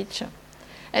that nature.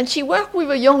 And she worked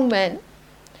with a young man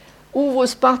who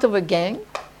was part of a gang,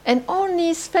 and on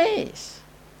his face,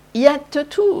 he had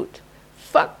tattooed,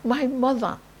 "Fuck my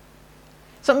mother."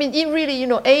 So, he really,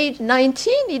 age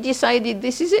 19, he decided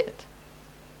this is it.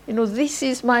 This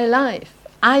is my life.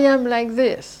 I am like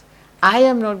this. I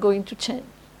am not going to change.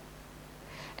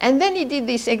 And then he did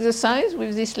this exercise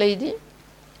with this lady,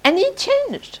 and he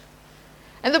changed.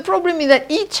 And the problem is that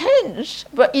he changed,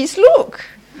 but his look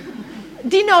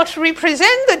did not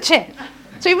represent the change.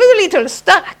 So he was a little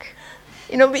stuck,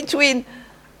 between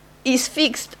his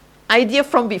fixed idea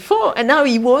from before, and now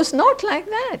he was not like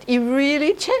that. He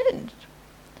really changed.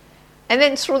 And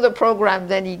then through the program,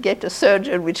 then he get a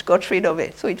surgeon which got rid of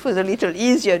it. So it was a little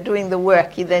easier doing the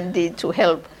work he then did to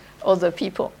help other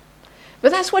people.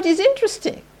 But that's what is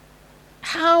interesting,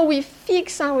 how we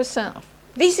fix ourselves.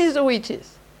 This is the way it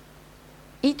is.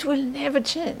 It will never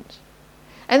change.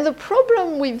 And the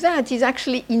problem with that is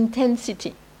actually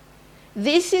intensity.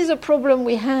 This is a problem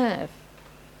we have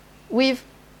with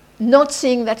not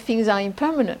seeing that things are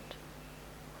impermanent.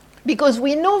 Because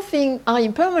we know things are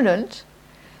impermanent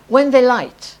when they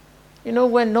light.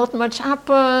 When not much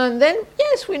happens, then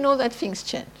yes, we know that things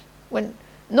change. When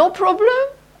no problem,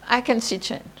 I can see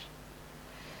change.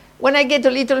 When I get a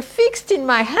little fixed in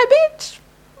my habit,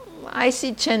 I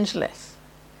see change less.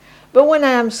 But when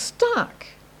I am stuck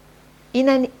in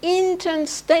an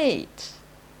intense state,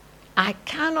 I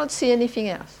cannot see anything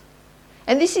else.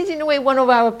 And this is in a way one of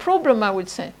our problems, I would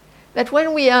say, that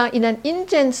when we are in an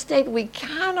intense state, we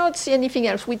cannot see anything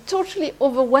else. We're totally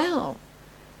overwhelmed.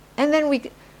 And then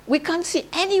we can't see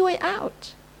any way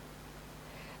out.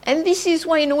 And this is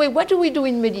why, in a way, what do we do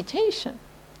in meditation?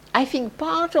 I think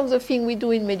part of the thing we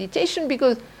do in meditation,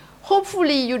 because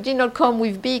hopefully you did not come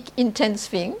with big, intense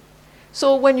thing.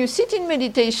 So when you sit in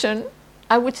meditation,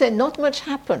 I would say not much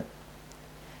happen.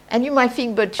 And you might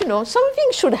think, but, something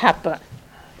should happen.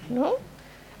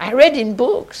 I read in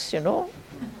books,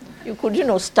 you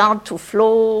could, start to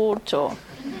float, or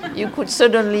you could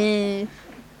suddenly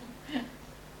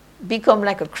become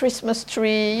like a Christmas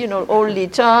tree, all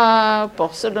lit up,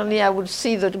 or suddenly I would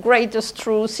see the greatest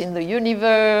truth in the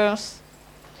universe.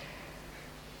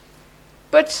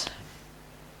 But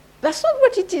that's not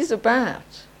what it is about.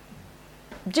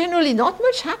 generally not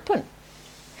much happens.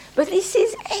 But this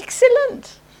is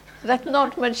excellent that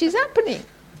not much is happening.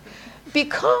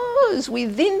 Because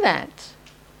within that,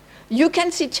 you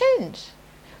can see change.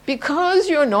 Because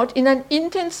you're not in an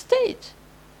intense state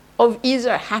of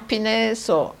either happiness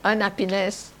or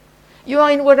unhappiness. You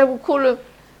are in what I would call a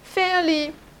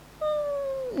fairly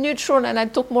neutral, and I'll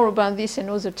talk more about this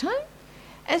another time.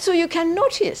 And so you can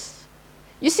notice.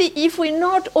 You see, if we're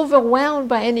not overwhelmed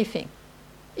by anything,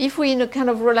 if we're in a kind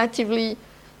of relatively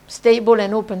stable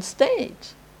and open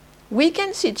state, we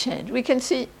can see change. We can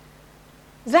see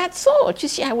that thought. You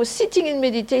see, I was sitting in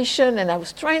meditation and I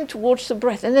was trying to watch the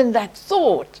breath, and then that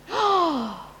thought,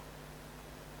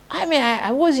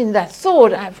 I was in that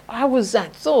thought, I was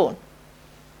that thought.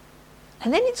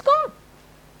 And then it's gone.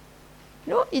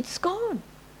 It's gone.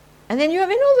 And then you have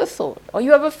another thought, or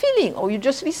you have a feeling, or you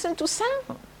just listen to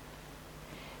sound.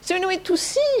 So to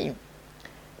see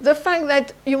the fact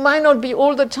that you might not be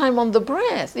all the time on the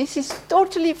breath, this is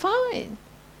totally fine.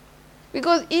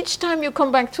 Because each time you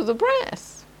come back to the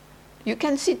breath, you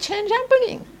can see change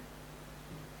happening.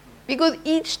 Because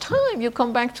each time you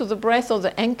come back to the breath or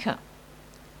the anchor,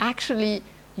 actually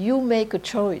you make a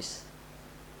choice.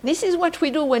 This is what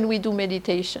we do when we do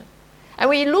meditation. And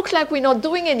we look like we're not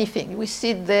doing anything. We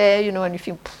sit there, and you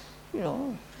think,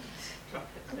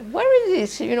 where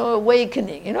is this,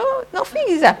 awakening? Nothing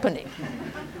is happening.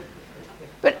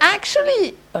 But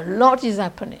actually, a lot is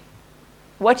happening.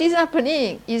 What is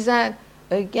happening is that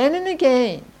again and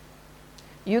again,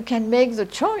 you can make the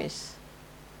choice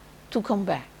to come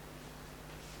back.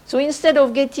 So instead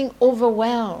of getting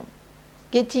overwhelmed,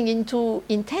 getting into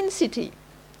intensity,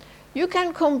 you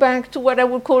can come back to what I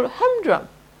would call humdrum.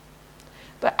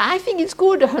 But I think it's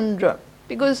good humdrum,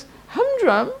 because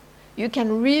humdrum, you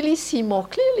can really see more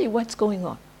clearly what's going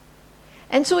on.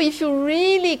 And so if you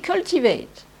really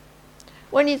cultivate,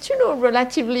 when it's,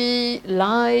 relatively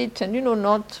light and,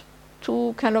 not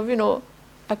too kind of,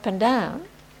 up and down,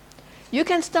 you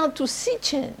can start to see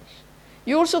change.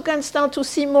 You also can start to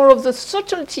see more of the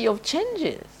subtlety of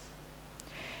changes.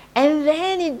 And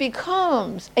then it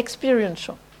becomes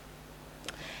experiential.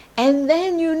 And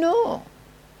then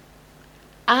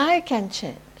I can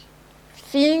change.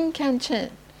 Things can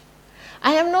change.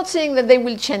 I am not saying that they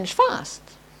will change fast.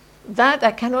 That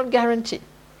I cannot guarantee.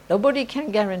 Nobody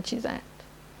can guarantee that.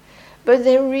 But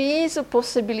there is a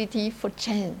possibility for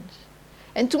change.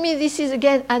 And to me, this is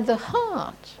again at the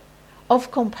heart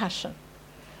of compassion.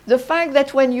 The fact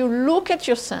that when you look at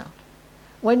yourself,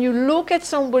 when you look at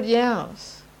somebody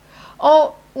else,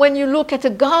 or when you look at a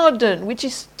garden which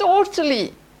is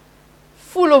totally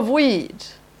full of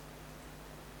weeds,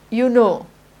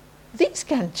 this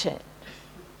can change.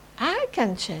 I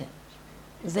can change.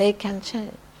 They can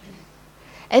change.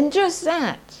 And just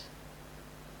that,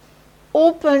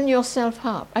 open yourself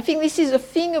up. I think this is the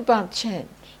thing about change.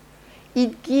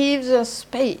 It gives us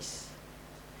space.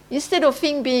 Instead of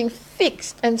things being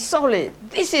fixed and solid,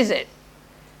 this is it.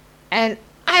 And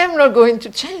I am not going to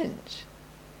change.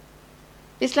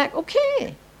 It's like,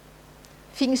 okay,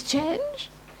 things change.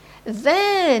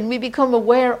 Then we become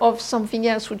aware of something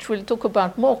else which we'll talk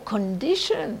about more,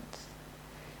 conditions.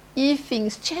 If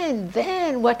things change,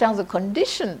 then what are the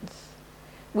conditions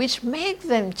which make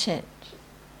them change?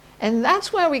 And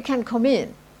that's where we can come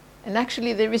in. And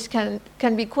actually there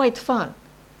can be quite fun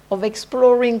of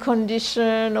exploring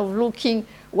condition, of looking,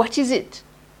 what is it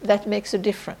that makes a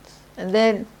difference? And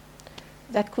then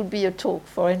that could be a talk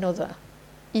for another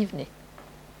evening.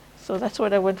 So that's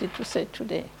what I wanted to say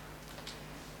today.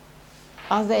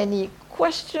 Are there any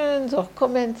questions or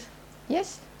comments?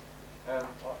 Yes? I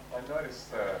noticed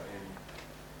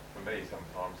for me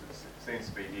sometimes it seems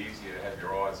to be easier to have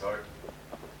your eyes open,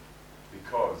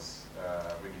 because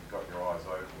when you've got your eyes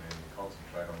open and you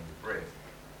concentrate on your breath,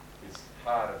 it's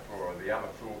harder for the other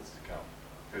thoughts to come,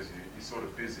 because you're sort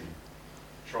of busy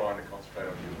trying to concentrate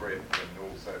on your breath,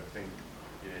 and also think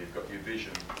you've got your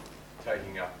vision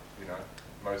taking up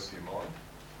most of your mind.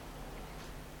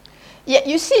 Yeah,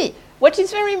 you see, what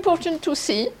is very important to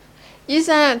see is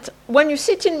that when you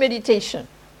sit in meditation,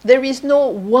 there is no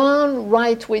one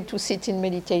right way to sit in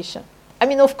meditation. I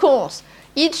mean, of course,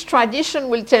 each tradition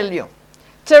will tell you.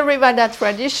 Theravada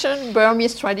tradition,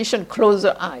 Burmese tradition, close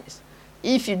the eyes.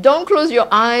 If you don't close your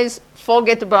eyes,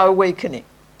 forget about awakening.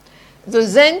 The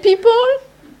Zen people,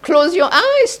 close your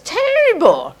eyes,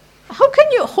 terrible. How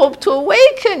can you hope to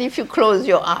awaken if you close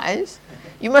your eyes?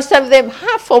 You must have them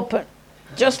half open,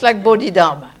 just like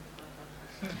Bodhidharma.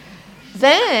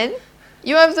 Then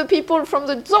you have the people from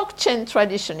the Dzogchen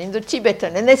tradition in the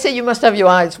Tibetan, and they say you must have your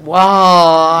eyes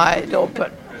wide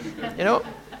open,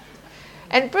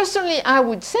 And personally, I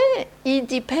would say it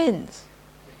depends.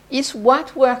 It's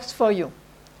what works for you.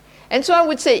 And so I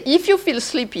would say, if you feel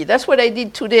sleepy, that's what I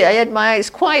did today. I had my eyes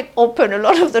quite open a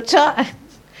lot of the time.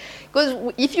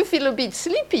 Because if you feel a bit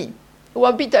sleepy or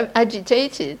a bit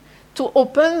agitated, to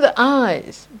open the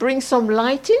eyes, bring some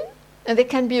light in, and there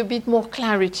can be a bit more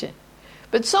clarity.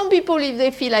 But some people, if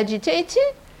they feel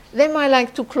agitated, they might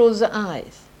like to close the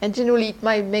eyes. And generally, it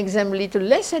might make them a little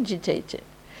less agitated.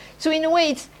 So in a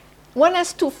way, one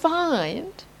has to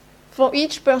find for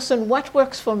each person what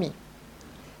works for me.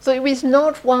 So there is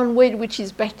not one way which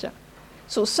is better.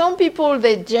 So some people,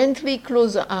 they gently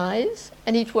close the eyes,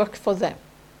 and it works for them.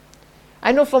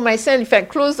 I know for myself, if I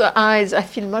close the eyes, I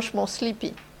feel much more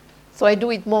sleepy. So I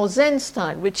do it more Zen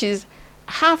style, which is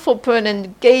half open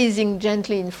and gazing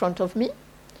gently in front of me.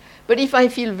 But if I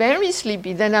feel very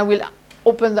sleepy, then I will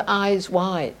open the eyes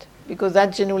wide, because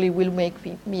that generally will make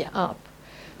me up.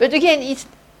 But again,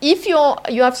 if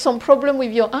you have some problem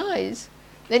with your eyes,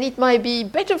 then it might be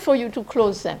better for you to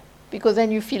close them, because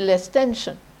then you feel less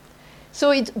tension.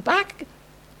 So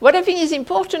what I think is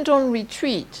important on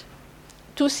retreat,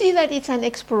 to see that it's an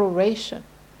exploration.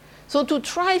 So to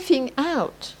try things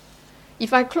out.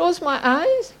 If I close my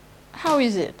eyes, how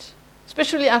is it?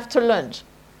 Especially after lunch.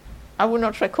 I would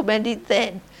not recommend it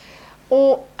then.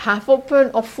 Or half open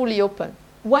or fully open.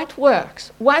 What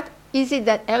works? What is it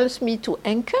that helps me to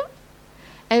anchor?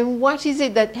 And what is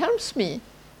it that helps me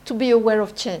to be aware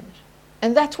of change?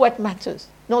 And that's what matters.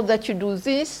 Not that you do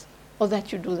this or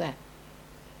that you do that.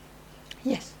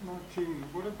 Yes? Martine,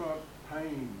 what about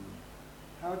pain?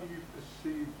 How do you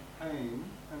perceive pain,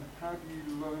 and how do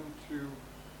you learn to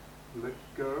let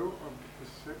go of the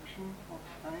perception of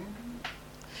pain?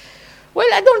 Well,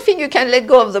 I don't think you can let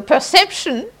go of the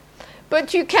perception,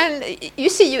 but you can,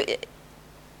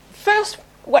 first,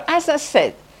 as I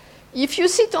said, if you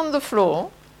sit on the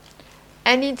floor,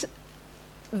 and it's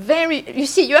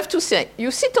you have to say,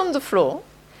 you sit on the floor,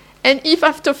 and if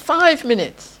after 5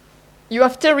 minutes you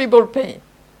have terrible pain,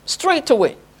 straight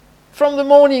away, from the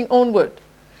morning onward,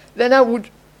 then I would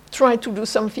try to do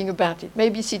something about it,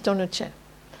 maybe sit on a chair.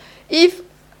 If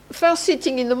first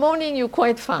sitting in the morning, you're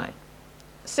quite fine.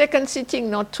 Second sitting,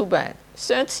 not too bad.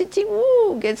 Third sitting,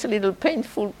 gets a little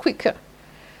painful quicker.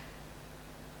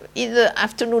 In the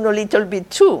afternoon, a little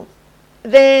bit too.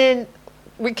 Then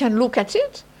we can look at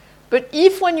it. But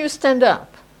if when you stand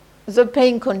up, the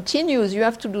pain continues, you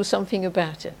have to do something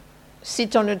about it.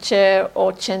 Sit on a chair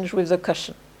or change with the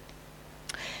cushion.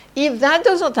 If that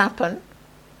doesn't happen,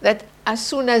 that as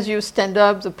soon as you stand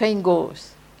up, the pain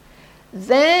goes,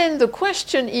 then the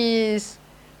question is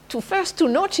to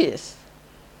notice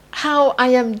how I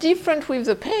am different with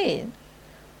the pain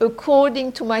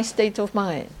according to my state of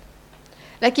mind.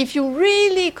 Like if you're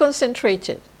really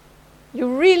concentrated,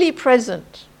 you're really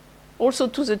present also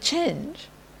to the change,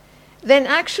 then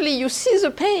actually you see the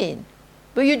pain,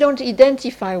 but you don't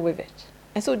identify with it.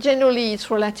 And so generally it's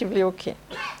relatively okay.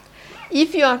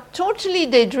 If you are totally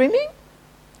daydreaming,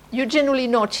 you're generally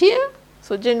not here,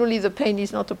 so generally the pain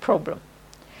is not a problem.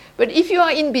 But if you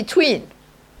are in between,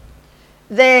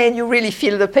 then you really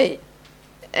feel the pain.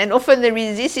 And often there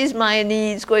is, this is my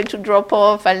knee, it's going to drop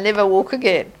off, I'll never walk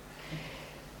again.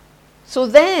 So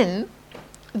then,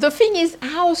 the thing is,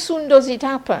 how soon does it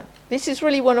happen? This is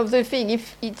really one of the things.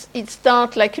 If it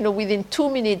starts within 2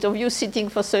 minutes of you sitting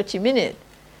for 30 minutes,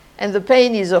 and the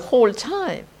pain is a whole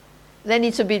time, then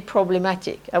it's a bit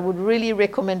problematic. I would really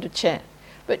recommend a chair.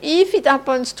 But if it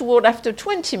happens toward after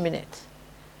 20 minutes,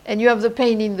 and you have the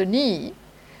pain in the knee,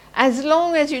 as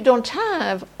long as you don't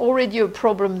have already a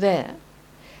problem there,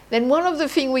 then one of the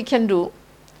things we can do,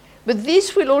 but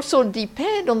this will also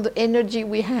depend on the energy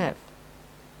we have.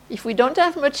 If we don't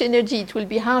have much energy, it will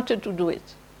be harder to do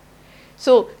it.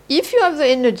 So if you have the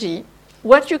energy,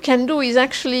 what you can do is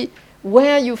actually,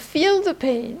 where you feel the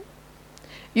pain,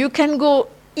 you can go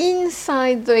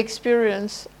inside the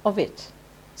experience of it.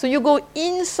 So you go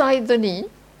inside the knee,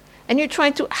 and you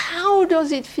try to, how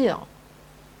does it feel?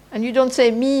 And you don't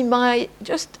say me, my,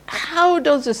 just how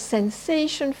does the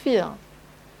sensation feel?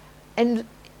 And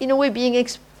in a way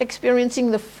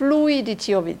experiencing the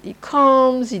fluidity of it. It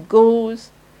comes, it goes.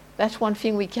 That's one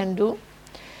thing we can do.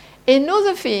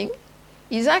 Another thing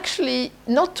is actually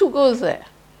not to go there.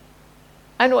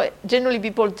 I know generally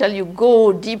people tell you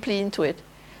go deeply into it.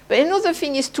 But another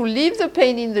thing is to leave the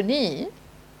pain in the knee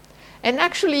and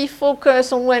actually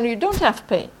focus on when you don't have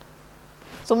pain.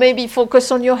 So maybe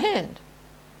focus on your hand.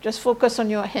 Just focus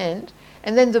on your hand,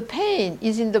 and then the pain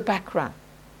is in the background.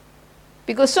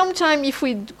 Because sometimes if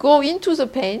we go into the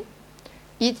pain,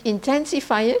 it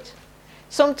intensifies it.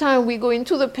 Sometimes we go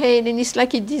into the pain and it's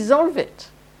like it dissolves it.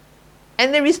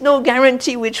 And there is no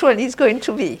guarantee which one is going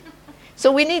to be.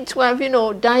 So we need to have,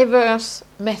 diverse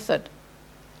method.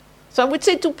 So I would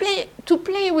say to play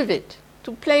with it,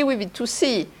 to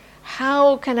see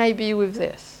how can I be with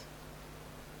this.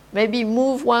 Maybe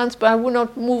move once, but I will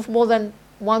not move more than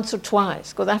once or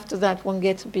twice, because after that one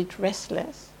gets a bit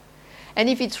restless. And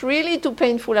if it's really too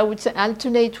painful, I would say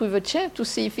alternate with a chair to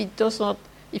see if it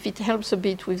helps a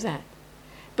bit with that.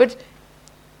 But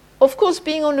of course,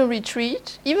 being on a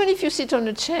retreat, even if you sit on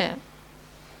a chair,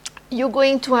 you're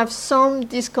going to have some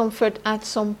discomfort at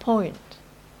some point.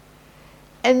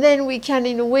 And then we can,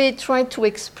 in a way, try to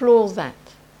explore that.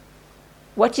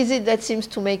 What is it that seems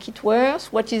to make it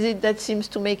worse? What is it that seems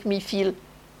to make me feel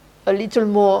a little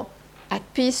more at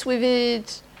peace with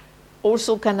it?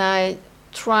 Also, can I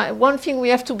try? One thing we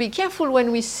have to be careful when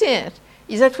we sit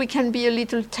is that we can be a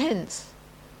little tense.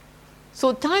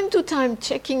 So time to time,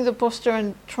 checking the posture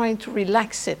and trying to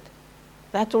relax it,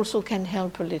 that also can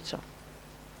help a little.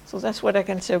 So that's what I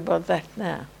can say about that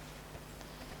now.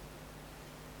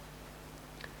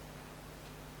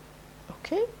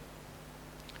 Okay?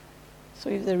 So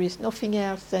if there is nothing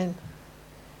else, then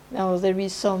now there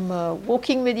is some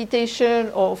walking meditation,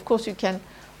 or of course you can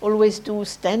always do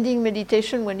standing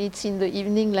meditation when it's in the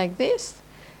evening like this.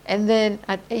 And then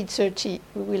at 8:30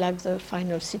 we will have the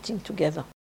final sitting together.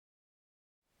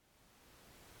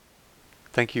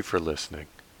 Thank you for listening.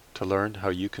 To learn how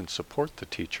you can support the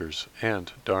teachers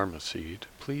and Dharma Seed,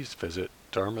 please visit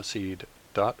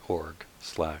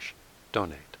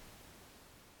dharmaseed.org/donate.